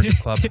an entrepreneurship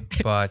club,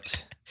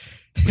 but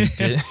we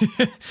did.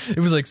 It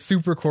was like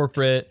super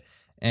corporate,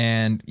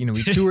 and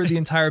we toured the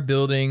entire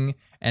building,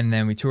 and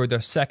then we toured their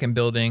second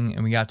building,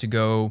 and we got to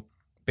go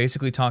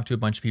basically talk to a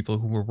bunch of people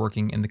who were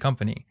working in the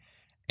company.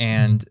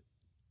 And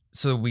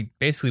so we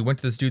basically went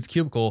to this dude's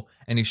cubicle,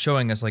 and he's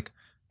showing us like,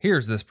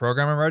 here's this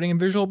program I'm writing in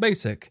Visual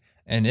Basic,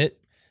 and it,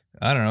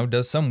 I don't know,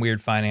 does some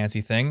weird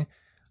financy thing.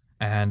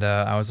 And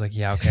I was like,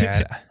 yeah,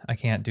 okay, I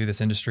can't do this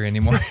industry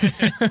anymore.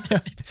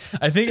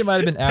 I think it might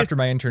have been after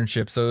my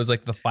internship. So it was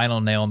like the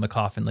final nail in the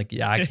coffin. Like,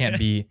 yeah, I can't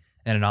be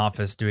in an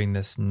office doing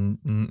this.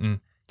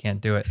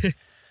 Can't do it.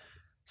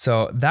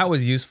 So that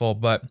was useful.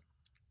 But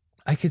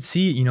I could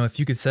see, if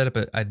you could set up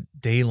a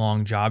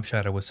day-long job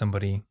shadow with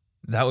somebody,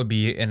 that would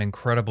be an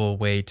incredible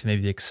way to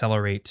maybe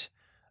accelerate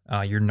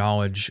your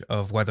knowledge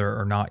of whether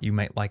or not you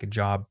might like a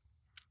job.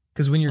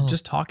 Because when you're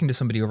just talking to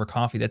somebody over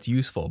coffee, that's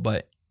useful.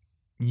 But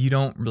you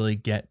don't really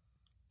get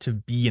to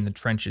be in the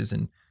trenches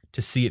and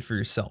to see it for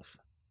yourself.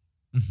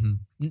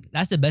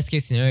 That's the best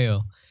case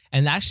scenario.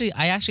 And actually,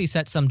 I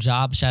set some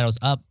job shadows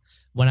up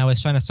when I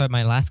was trying to start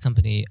my last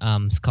company.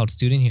 It's called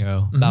Student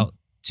Hero, about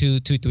 3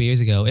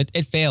 years ago.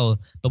 It failed,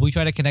 but we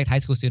tried to connect high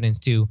school students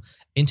to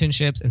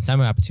internships and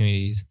summer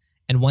opportunities.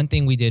 And one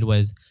thing we did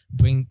was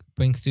bring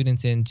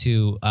students in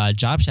to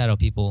job shadow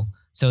people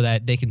so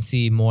that they can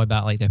see more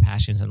about like their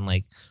passions and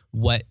like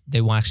what they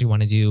actually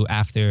want to do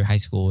after high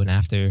school and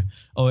after,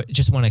 or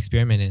just want to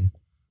experiment in.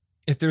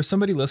 If there's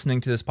somebody listening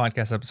to this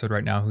podcast episode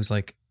right now who's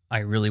like, I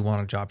really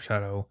want a job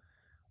shadow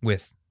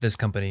with this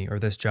company or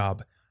this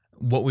job,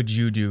 what would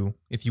you do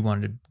if you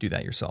wanted to do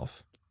that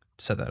yourself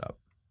to set that up?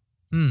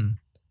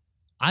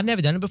 I've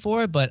never done it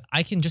before, but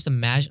I can just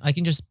imagine, I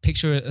can just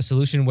picture a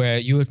solution where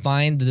you would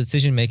find the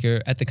decision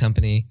maker at the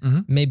company.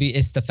 Maybe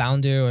it's the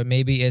founder, or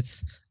maybe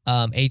it's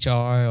HR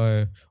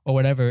or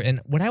whatever. And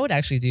what I would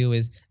actually do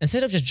is,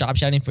 instead of just job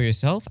shadowing for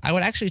yourself, I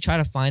would actually try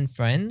to find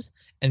friends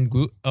and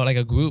group, or like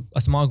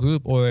a small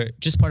group, or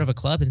just part of a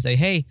club, and say,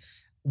 hey,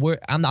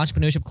 I'm the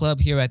entrepreneurship club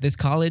here at this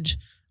college,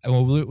 and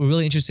we're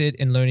really interested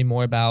in learning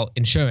more about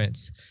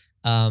insurance.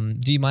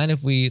 Do you mind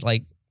if we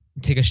like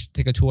take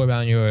a tour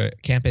around your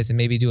campus and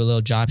maybe do a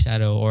little job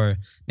shadow, or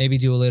maybe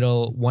do a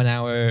little 1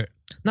 hour,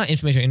 not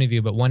information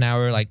interview, but 1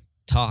 hour like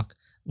talk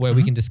where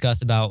we can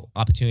discuss about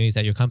opportunities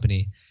at your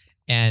company.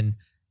 And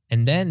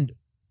then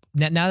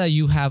now that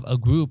you have a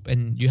group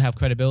and you have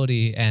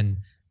credibility and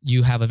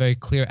you have a very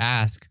clear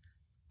ask,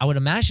 I would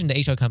imagine the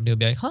HR company would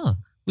be like,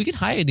 we can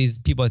hire these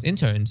people as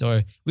interns,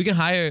 or we can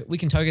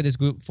target this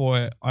group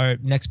for our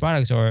next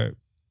products, or,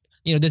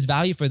 there's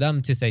value for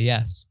them to say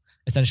yes,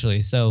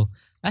 essentially. So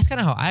that's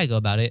kind of how I go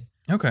about it.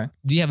 Okay.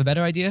 Do you have a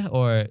better idea,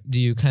 or do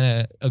you kind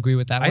of agree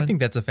with that one? I think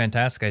that's a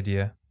fantastic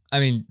idea. I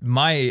mean,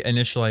 my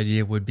initial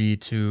idea would be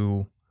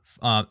to,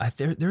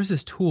 there's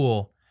this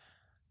tool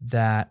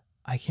that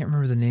I can't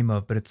remember the name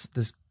of, but it's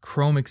this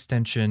Chrome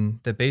extension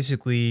that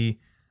basically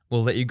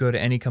will let you go to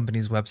any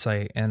company's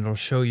website and it'll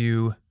show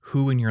you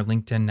who in your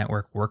LinkedIn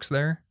network works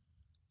there,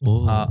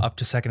 up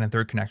to second and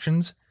third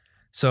connections.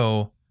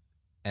 So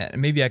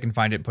maybe I can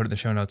find it and put it in the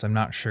show notes. I'm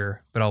not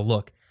sure, but I'll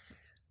look.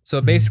 So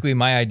basically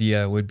my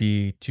idea would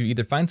be to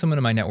either find someone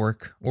in my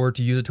network or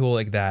to use a tool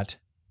like that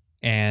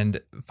and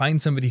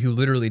find somebody who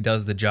literally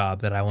does the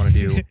job that I want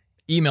to do,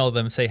 email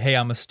them, say, hey,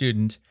 I'm a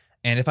student.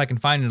 And if I can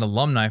find an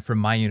alumni from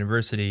my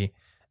university,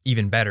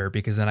 even better,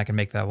 because then I can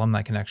make that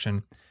alumni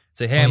connection.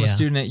 Say, hey, I'm a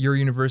student at your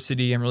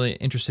university. I'm really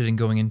interested in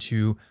going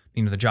into,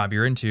 the job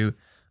you're into.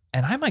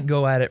 And I might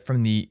go at it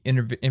from the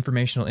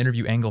informational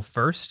interview angle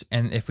first.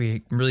 And if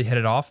we really hit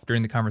it off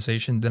during the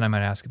conversation, then I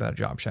might ask about a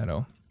job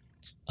shadow.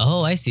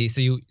 Oh, I see.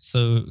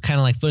 So kind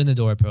of like foot in the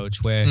door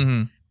approach, where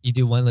you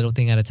do one little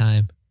thing at a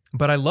time.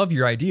 But I love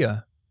your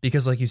idea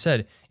because, like you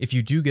said, if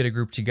you do get a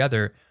group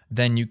together,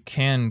 then you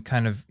can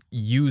kind of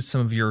use some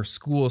of your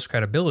school's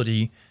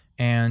credibility,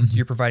 and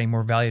you're providing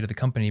more value to the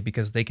company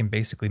because they can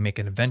basically make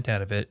an event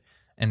out of it,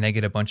 and they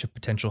get a bunch of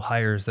potential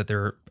hires that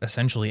they're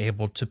essentially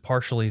able to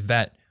partially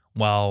vet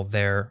while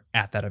they're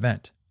at that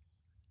event.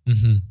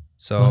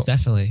 So most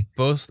definitely,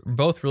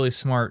 both really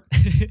smart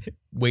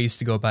ways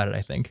to go about it,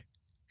 I think.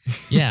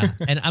 Yeah,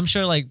 and I'm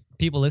sure like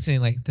people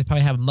listening, like they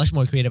probably have much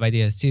more creative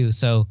ideas too.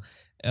 So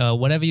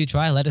whatever you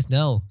try, let us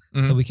know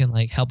so we can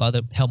like help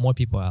more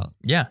people out.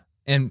 Yeah.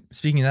 And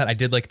speaking of that, I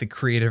did like the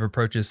creative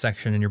approaches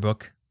section in your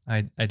book.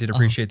 I did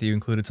appreciate that you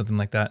included something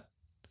like that.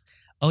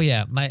 Oh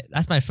yeah,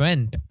 that's my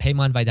friend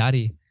Payman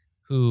Vaidati,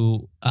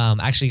 who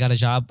actually got a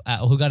job,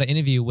 who got an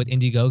interview with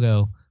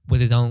Indiegogo with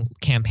his own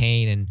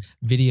campaign and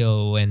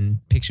video and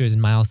pictures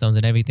and milestones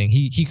and everything.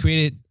 He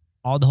created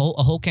a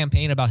whole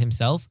campaign about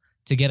himself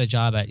to get a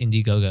job at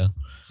Indiegogo.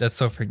 That's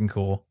so freaking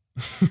cool.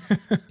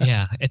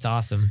 Yeah, it's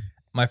awesome.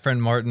 My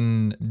friend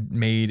Martin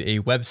made a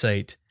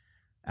website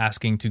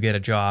asking to get a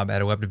job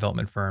at a web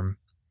development firm.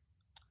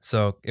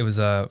 So it was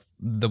the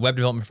web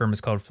development firm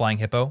is called Flying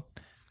Hippo.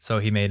 So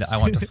he made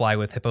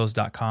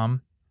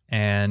iwanttoflywithhippos.com,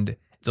 and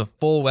it's a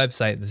full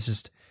website that's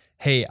just,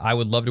 hey, I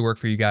would love to work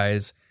for you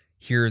guys.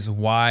 Here's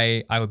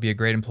why I would be a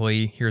great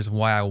employee. Here's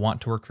why I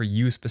want to work for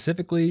you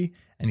specifically.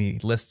 And he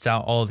lists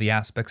out all of the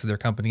aspects of their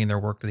company and their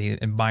work that he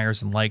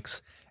admires and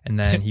likes. And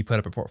then he put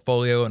up a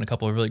portfolio and a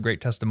couple of really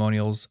great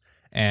testimonials.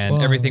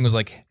 And everything was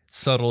like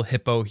subtle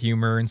hippo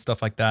humor and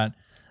stuff like that.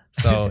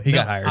 So he No,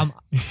 got hired.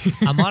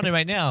 I'm on it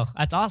right now.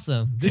 That's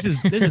awesome. This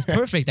is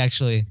perfect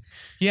actually.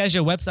 He has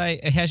your website,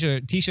 it has your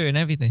t-shirt and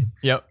everything.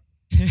 Yep.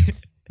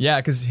 Yeah,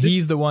 because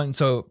he's the one.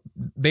 So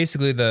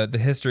basically, the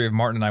history of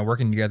Martin and I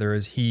working together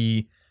is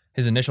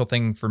his initial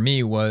thing for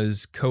me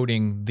was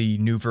coding the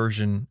new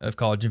version of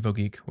College Info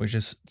Geek, which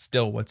is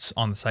still what's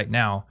on the site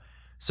now.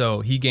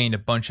 So he gained a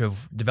bunch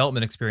of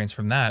development experience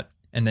from that,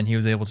 and then he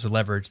was able to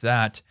leverage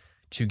that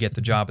to get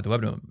the job at the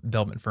web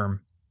development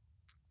firm.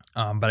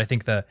 But I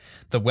think the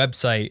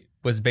website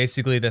was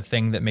basically the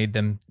thing that made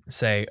them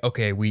say,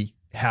 okay, we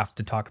have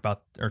to talk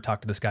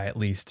to this guy at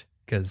least,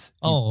 because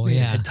he made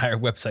an entire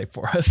website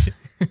for us.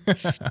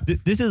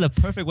 This is a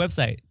perfect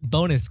website.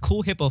 Bonus,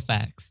 cool hippo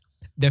facts.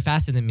 They're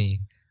faster than me.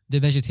 They're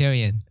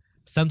vegetarian.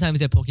 Sometimes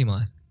they're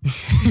Pokemon.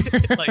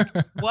 Like,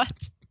 what?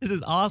 This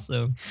is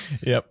awesome.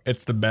 Yep,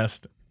 it's the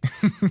best.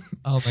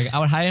 Oh my God, I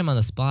would hire him on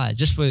the spot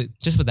just for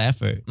the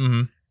effort.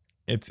 Mm-hmm.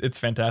 It's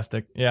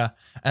fantastic. Yeah.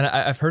 And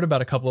I've heard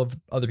about a couple of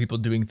other people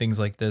doing things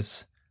like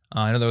this.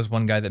 I know there was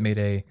one guy that made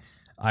a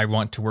I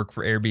want to work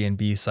for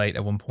Airbnb site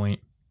at one point.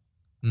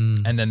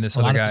 And then this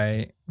other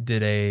guy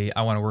did a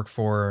I want to work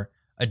for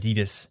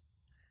Adidas.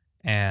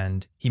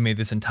 And he made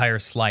this entire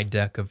slide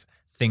deck of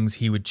things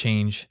he would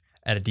change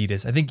at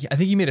Adidas. I think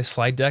he made a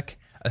slide deck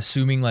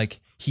assuming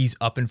like he's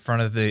up in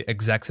front of the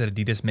execs at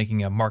Adidas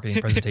making a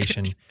marketing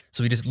presentation.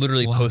 So he just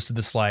literally posted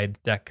the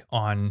slide deck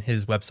on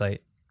his website.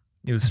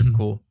 It was super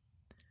cool.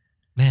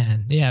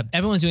 Man, yeah,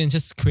 everyone's doing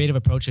just creative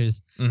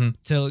approaches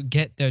to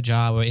get their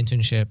job or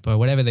internship or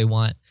whatever they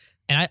want.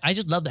 And I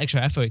just love the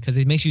extra effort because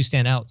it makes you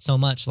stand out so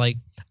much. Like,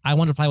 I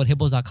want to apply with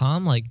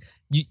hippos.com. Like,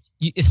 you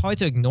it's hard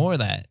to ignore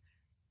that.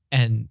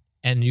 And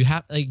you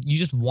have, like, you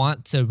just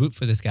want to root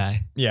for this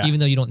guy. Yeah. Even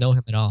though you don't know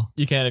him at all.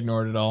 You can't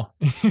ignore it at all.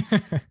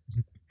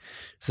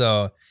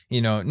 So,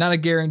 not a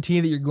guarantee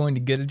that you're going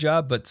to get a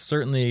job, but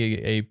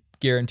certainly a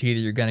guarantee that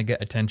you're going to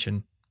get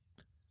attention.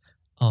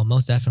 Oh,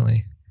 most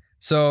definitely.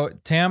 So,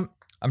 Tam,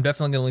 I'm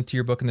definitely going to link to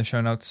your book in the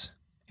show notes.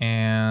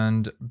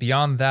 And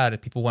beyond that, if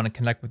people want to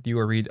connect with you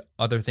or read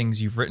other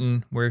things you've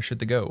written, where should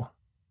they go?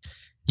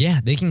 Yeah,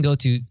 they can go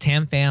to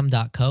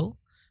tamfam.co,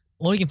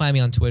 or you can find me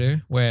on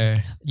Twitter,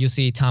 where you'll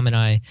see Tom and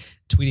I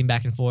tweeting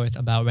back and forth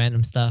about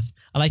random stuff.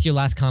 I like your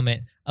last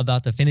comment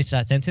about the finish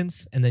that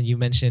sentence, and then you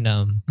mentioned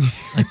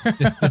like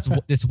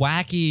this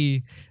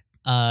wacky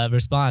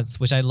response,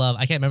 which I love.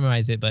 I can't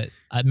memorize it, but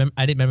I didn't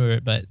remember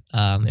it, but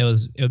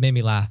it made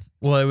me laugh.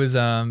 Well, it was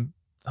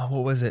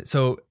what was it?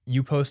 So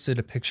you posted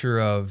a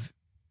picture of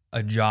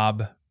a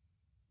job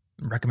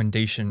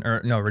recommendation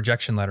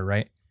rejection letter,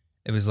 right?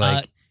 It was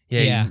like,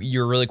 you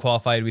were really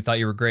qualified. We thought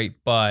you were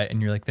great, but,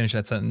 and you're like, finish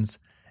that sentence.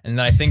 And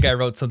then I think I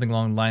wrote something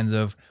along the lines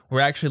of,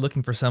 we're actually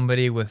looking for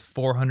somebody with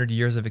 400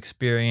 years of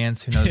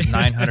experience who knows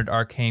 900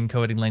 arcane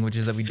coding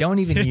languages that we don't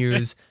even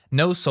use,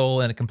 no soul,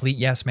 and a complete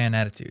yes man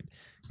attitude.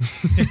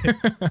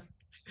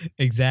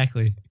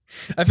 Exactly.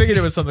 I figured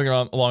it was something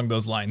along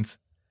those lines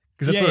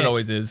because that's what it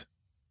always is.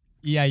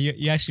 Yeah,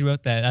 you actually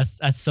wrote that.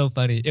 That's so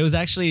funny. It was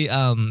actually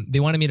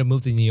they wanted me to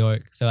move to New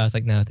York, so I was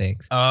like, no,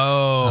 thanks.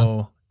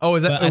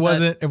 Is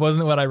that it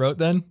wasn't what I wrote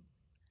then?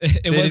 They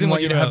didn't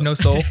want you to have no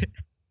soul.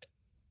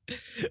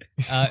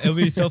 It would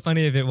be so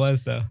funny if it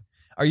was though.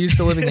 Are you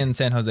still living in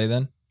San Jose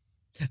then?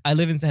 I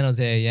live in San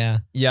Jose, yeah.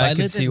 Yeah, I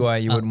could see why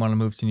you wouldn't want to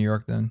move to New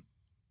York then.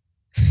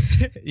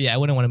 Yeah, I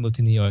wouldn't want to move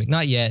to New York.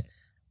 Not yet.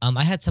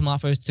 I had some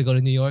offers to go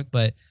to New York,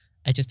 but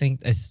I just think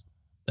it's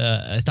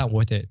not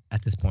worth it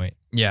at this point.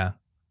 Yeah.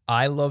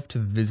 I love to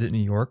visit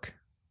New York.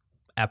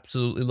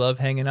 Absolutely love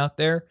hanging out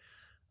there.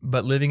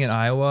 But living in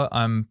Iowa,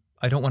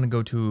 I don't want to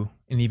go to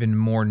an even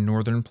more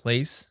northern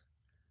place.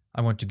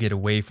 I want to get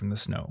away from the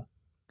snow.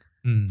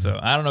 So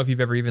I don't know if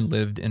you've ever even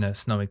lived in a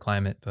snowy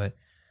climate, but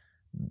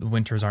the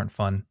winters aren't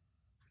fun.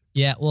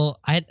 Yeah, well,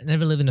 I had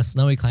never lived in a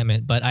snowy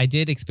climate, but I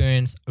did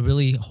experience a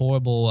really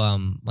horrible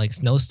like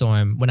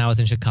snowstorm when I was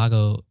in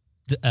Chicago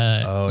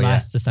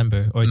last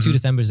December or 2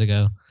 Decembers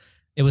ago.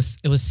 It was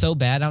so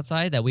bad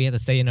outside that we had to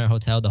stay in our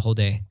hotel the whole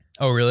day.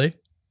 Oh, really?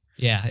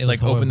 Yeah, it was like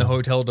horrible. Open the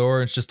hotel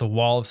door, it's just a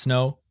wall of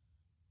snow.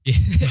 Yeah.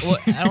 Well,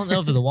 I don't know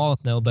if it was a wall of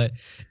snow, but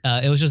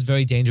it was just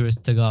very dangerous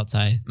to go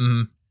outside.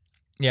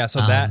 Yeah,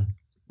 so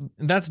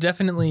that's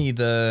definitely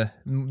the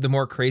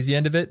more crazy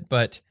end of it,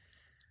 but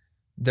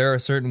there are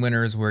certain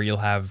winters where you'll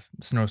have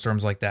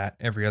snowstorms like that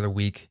every other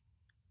week,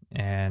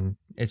 and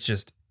it's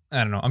just,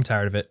 I don't know, I'm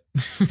tired of it.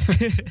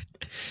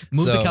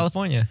 Move to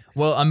California.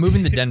 Well, I'm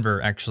moving to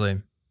Denver,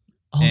 actually.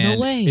 Oh, no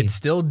way. It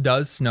still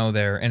does snow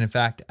there, and in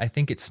fact, I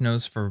think it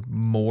snows for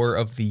more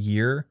of the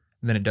year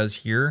than it does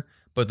here,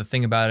 but the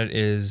thing about it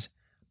is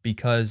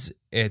because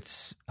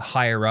it's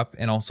higher up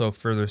and also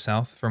further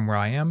south from where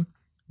I am,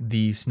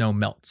 the snow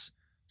melts.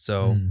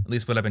 So at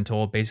least what I've been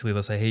told, basically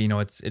they'll say, hey,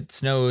 it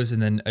snows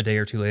and then a day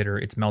or two later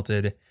it's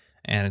melted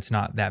and it's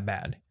not that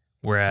bad.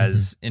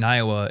 Whereas in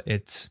Iowa,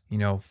 it's,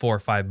 4 or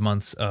 5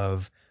 months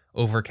of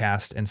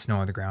overcast and snow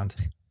on the ground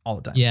all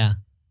the time. Yeah.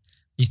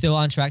 You still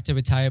on track to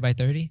retire by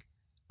 30?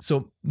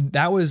 So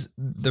that was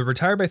the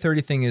retire by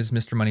 30 thing is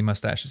Mr. Money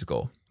Mustache's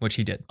goal, which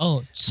he did.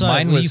 Oh,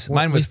 sorry.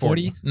 Mine was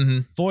 40.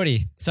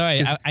 40.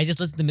 Sorry, I just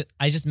listened to.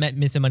 I just met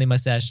Mr. Money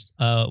Mustache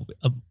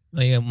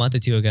like a month or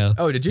two ago.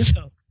 Oh, did you?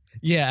 So,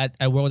 yeah,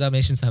 at World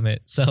Domination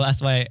Summit. So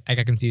that's why I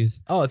got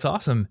confused. Oh, it's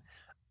awesome.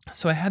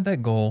 So I had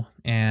that goal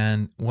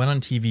and went on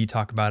TV,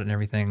 talk about it and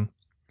everything.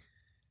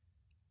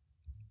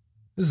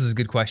 This is a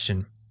good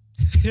question.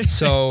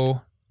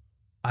 So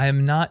I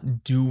am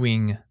not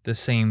doing the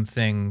same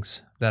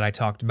things that I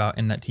talked about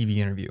in that TV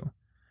interview,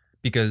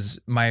 because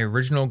my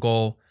original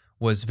goal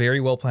was very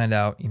well planned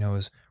out. You know, it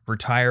was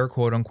retire,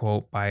 quote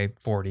unquote, by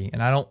 40.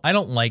 And I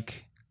don't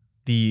like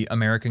the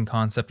American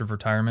concept of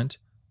retirement,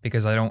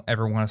 because I don't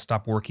ever want to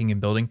stop working and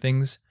building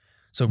things.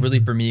 So really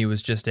for me, it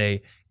was just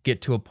a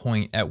get to a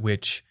point at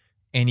which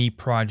any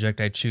project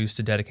I choose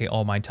to dedicate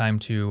all my time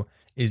to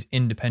is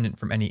independent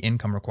from any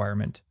income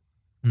requirement.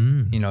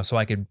 You know, so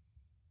I could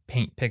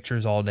paint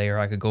pictures all day, or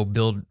I could go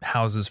build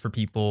houses for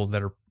people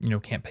that are, you know,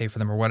 can't pay for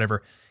them or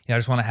whatever. You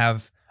know, I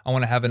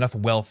want to have enough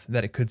wealth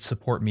that it could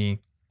support me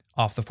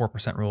off the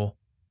 4% rule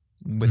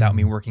without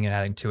me working and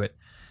adding to it.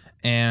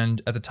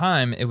 And at the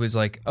time it was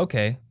like,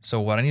 okay,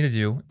 so what I need to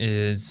do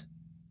is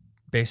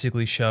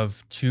basically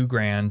shove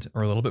 $2,000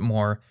 or a little bit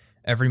more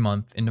every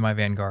month into my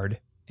Vanguard.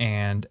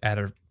 And at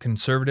a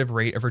conservative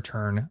rate of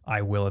return,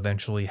 I will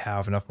eventually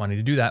have enough money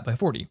to do that by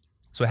 40.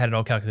 So I had it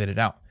all calculated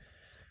out.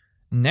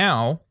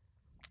 Now,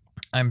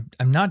 I'm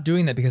not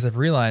doing that because I've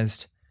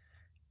realized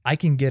I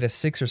can get a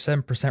 6 or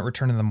 7%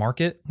 return in the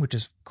market, which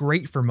is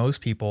great for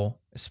most people,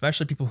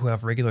 especially people who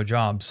have regular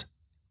jobs.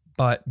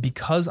 But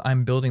because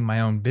I'm building my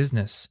own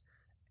business,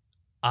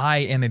 I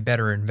am a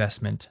better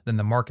investment than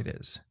the market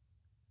is.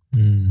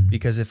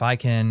 Because if I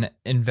can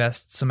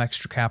invest some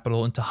extra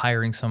capital into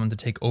hiring someone to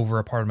take over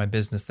a part of my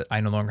business that I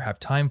no longer have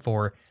time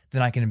for,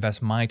 then I can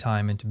invest my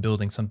time into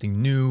building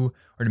something new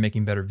or to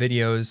making better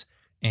videos,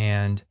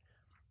 and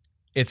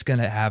it's going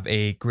to have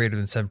a greater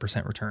than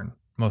 7% return,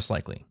 most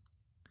likely.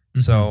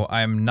 So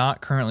I'm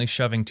not currently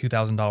shoving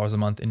 $2,000 a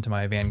month into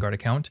my Vanguard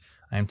account.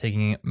 I am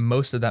taking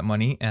most of that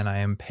money and I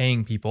am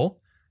paying people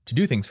to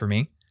do things for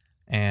me,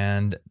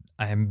 and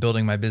I am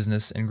building my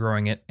business and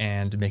growing it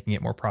and making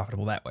it more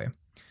profitable that way.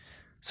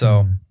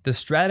 So the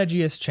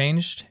strategy has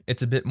changed.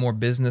 It's a bit more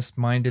business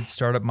minded,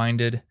 startup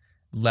minded,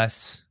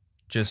 less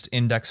just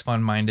index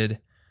fund minded.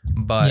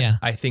 But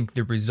I think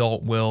the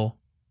result will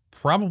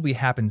probably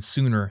happen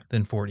sooner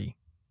than 40.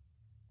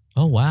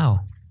 Oh,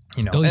 wow.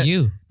 You know, go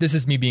you. This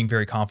is me being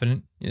very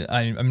confident.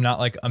 I'm not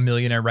like a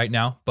millionaire right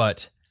now,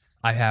 but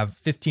I have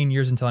 15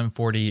 years until I'm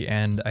 40.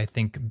 And I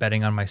think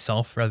betting on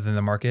myself rather than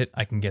the market,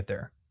 I can get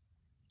there.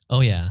 Oh,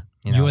 yeah.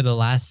 You are the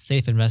last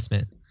safe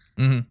investment.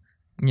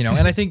 You know,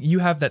 and I think you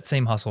have that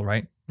same hustle,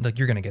 right? Like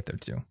you're going to get there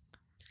too.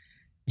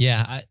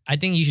 Yeah, I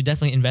think you should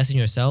definitely invest in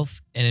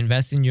yourself and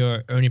invest in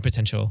your earning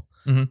potential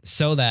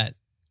so that,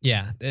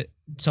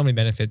 so many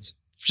benefits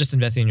just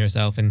investing in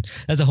yourself. And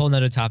that's a whole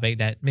nother topic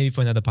that maybe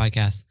for another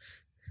podcast.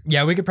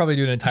 Yeah, we could probably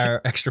do an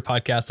entire extra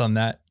podcast on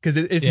that, because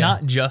it's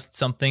not just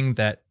something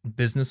that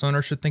business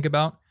owners should think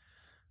about.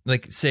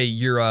 Like say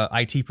you're a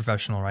IT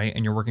professional, right?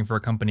 And you're working for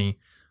a company.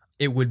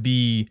 It would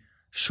be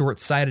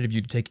short-sighted of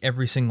you to take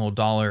every single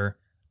dollar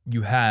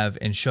you have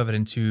and shove it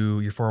into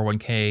your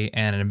 401k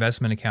and an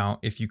investment account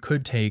if you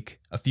could take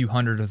a few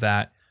hundred of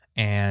that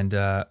and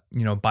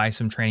buy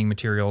some training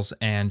materials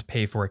and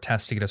pay for a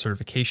test to get a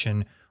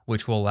certification,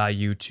 which will allow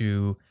you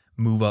to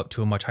move up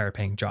to a much higher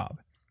paying job.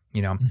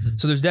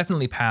 So there's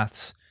definitely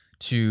paths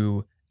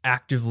to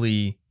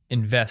actively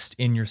invest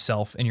in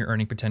yourself and your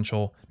earning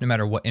potential no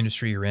matter what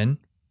industry you're in.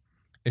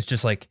 It's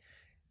just like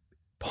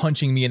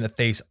punching me in the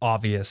face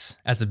obvious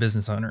as a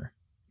business owner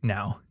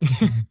now.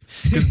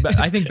 Because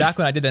I think back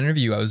when I did that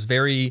interview, I was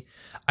very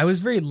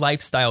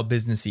lifestyle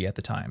businessy at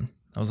the time.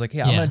 I was like,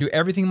 I'm going to do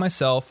everything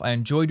myself. I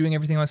enjoy doing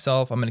everything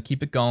myself. I'm going to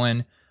keep it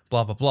going,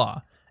 blah, blah,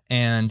 blah.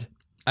 And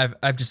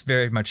I've just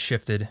very much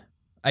shifted.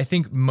 I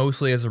think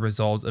mostly as a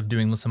result of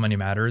doing Listen Money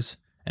Matters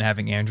and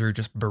having Andrew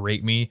just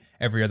berate me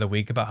every other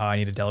week about how I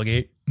need to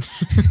delegate.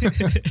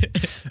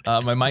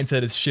 My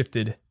mindset has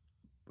shifted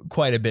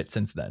quite a bit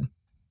since then.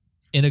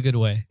 In a good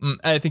way.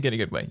 I think in a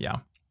good way. Yeah.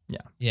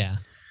 Yeah.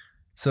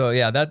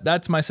 So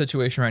that's my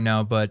situation right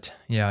now. But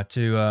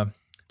to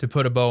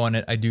put a bow on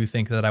it, I do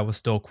think that I will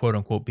still, quote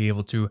unquote, be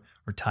able to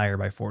retire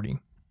by 40.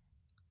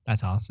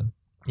 That's awesome.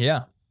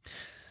 Yeah.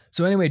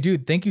 So anyway,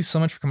 dude, thank you so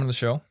much for coming to the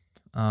show.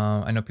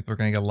 I know people are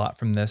going to get a lot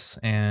from this,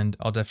 and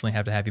I'll definitely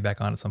have to have you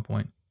back on at some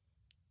point.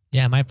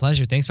 Yeah, my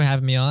pleasure. Thanks for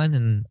having me on.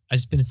 And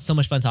it's been so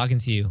much fun talking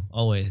to you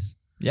always.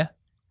 Yeah.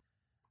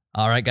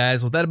 All right,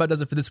 guys. Well, that about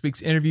does it for this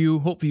week's interview.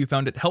 Hopefully you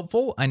found it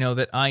helpful. I know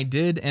that I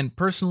did. And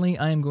personally,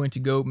 I am going to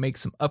go make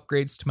some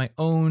upgrades to my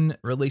own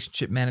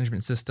relationship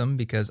management system,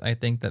 because I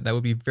think that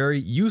would be very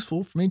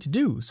useful for me to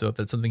do. So if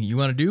that's something you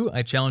want to do,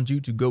 I challenge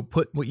you to go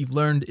put what you've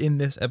learned in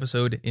this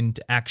episode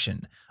into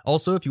action.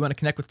 Also, if you want to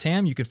connect with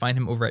Tam, you can find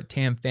him over at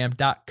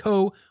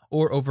tamfam.co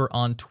or over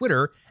on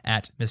Twitter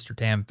at Mr.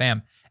 Tam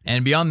Fam.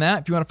 And beyond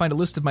that, if you want to find a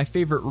list of my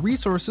favorite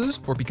resources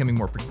for becoming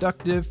more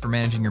productive, for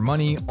managing your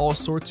money, all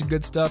sorts of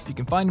good stuff, you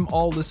can find them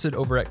all listed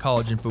over at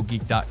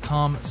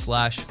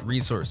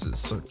collegeinfogeek.com/resources.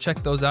 So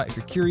check those out if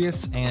you're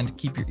curious, and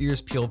keep your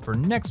ears peeled for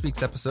next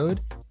week's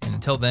episode. And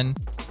until then,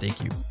 stay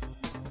cute.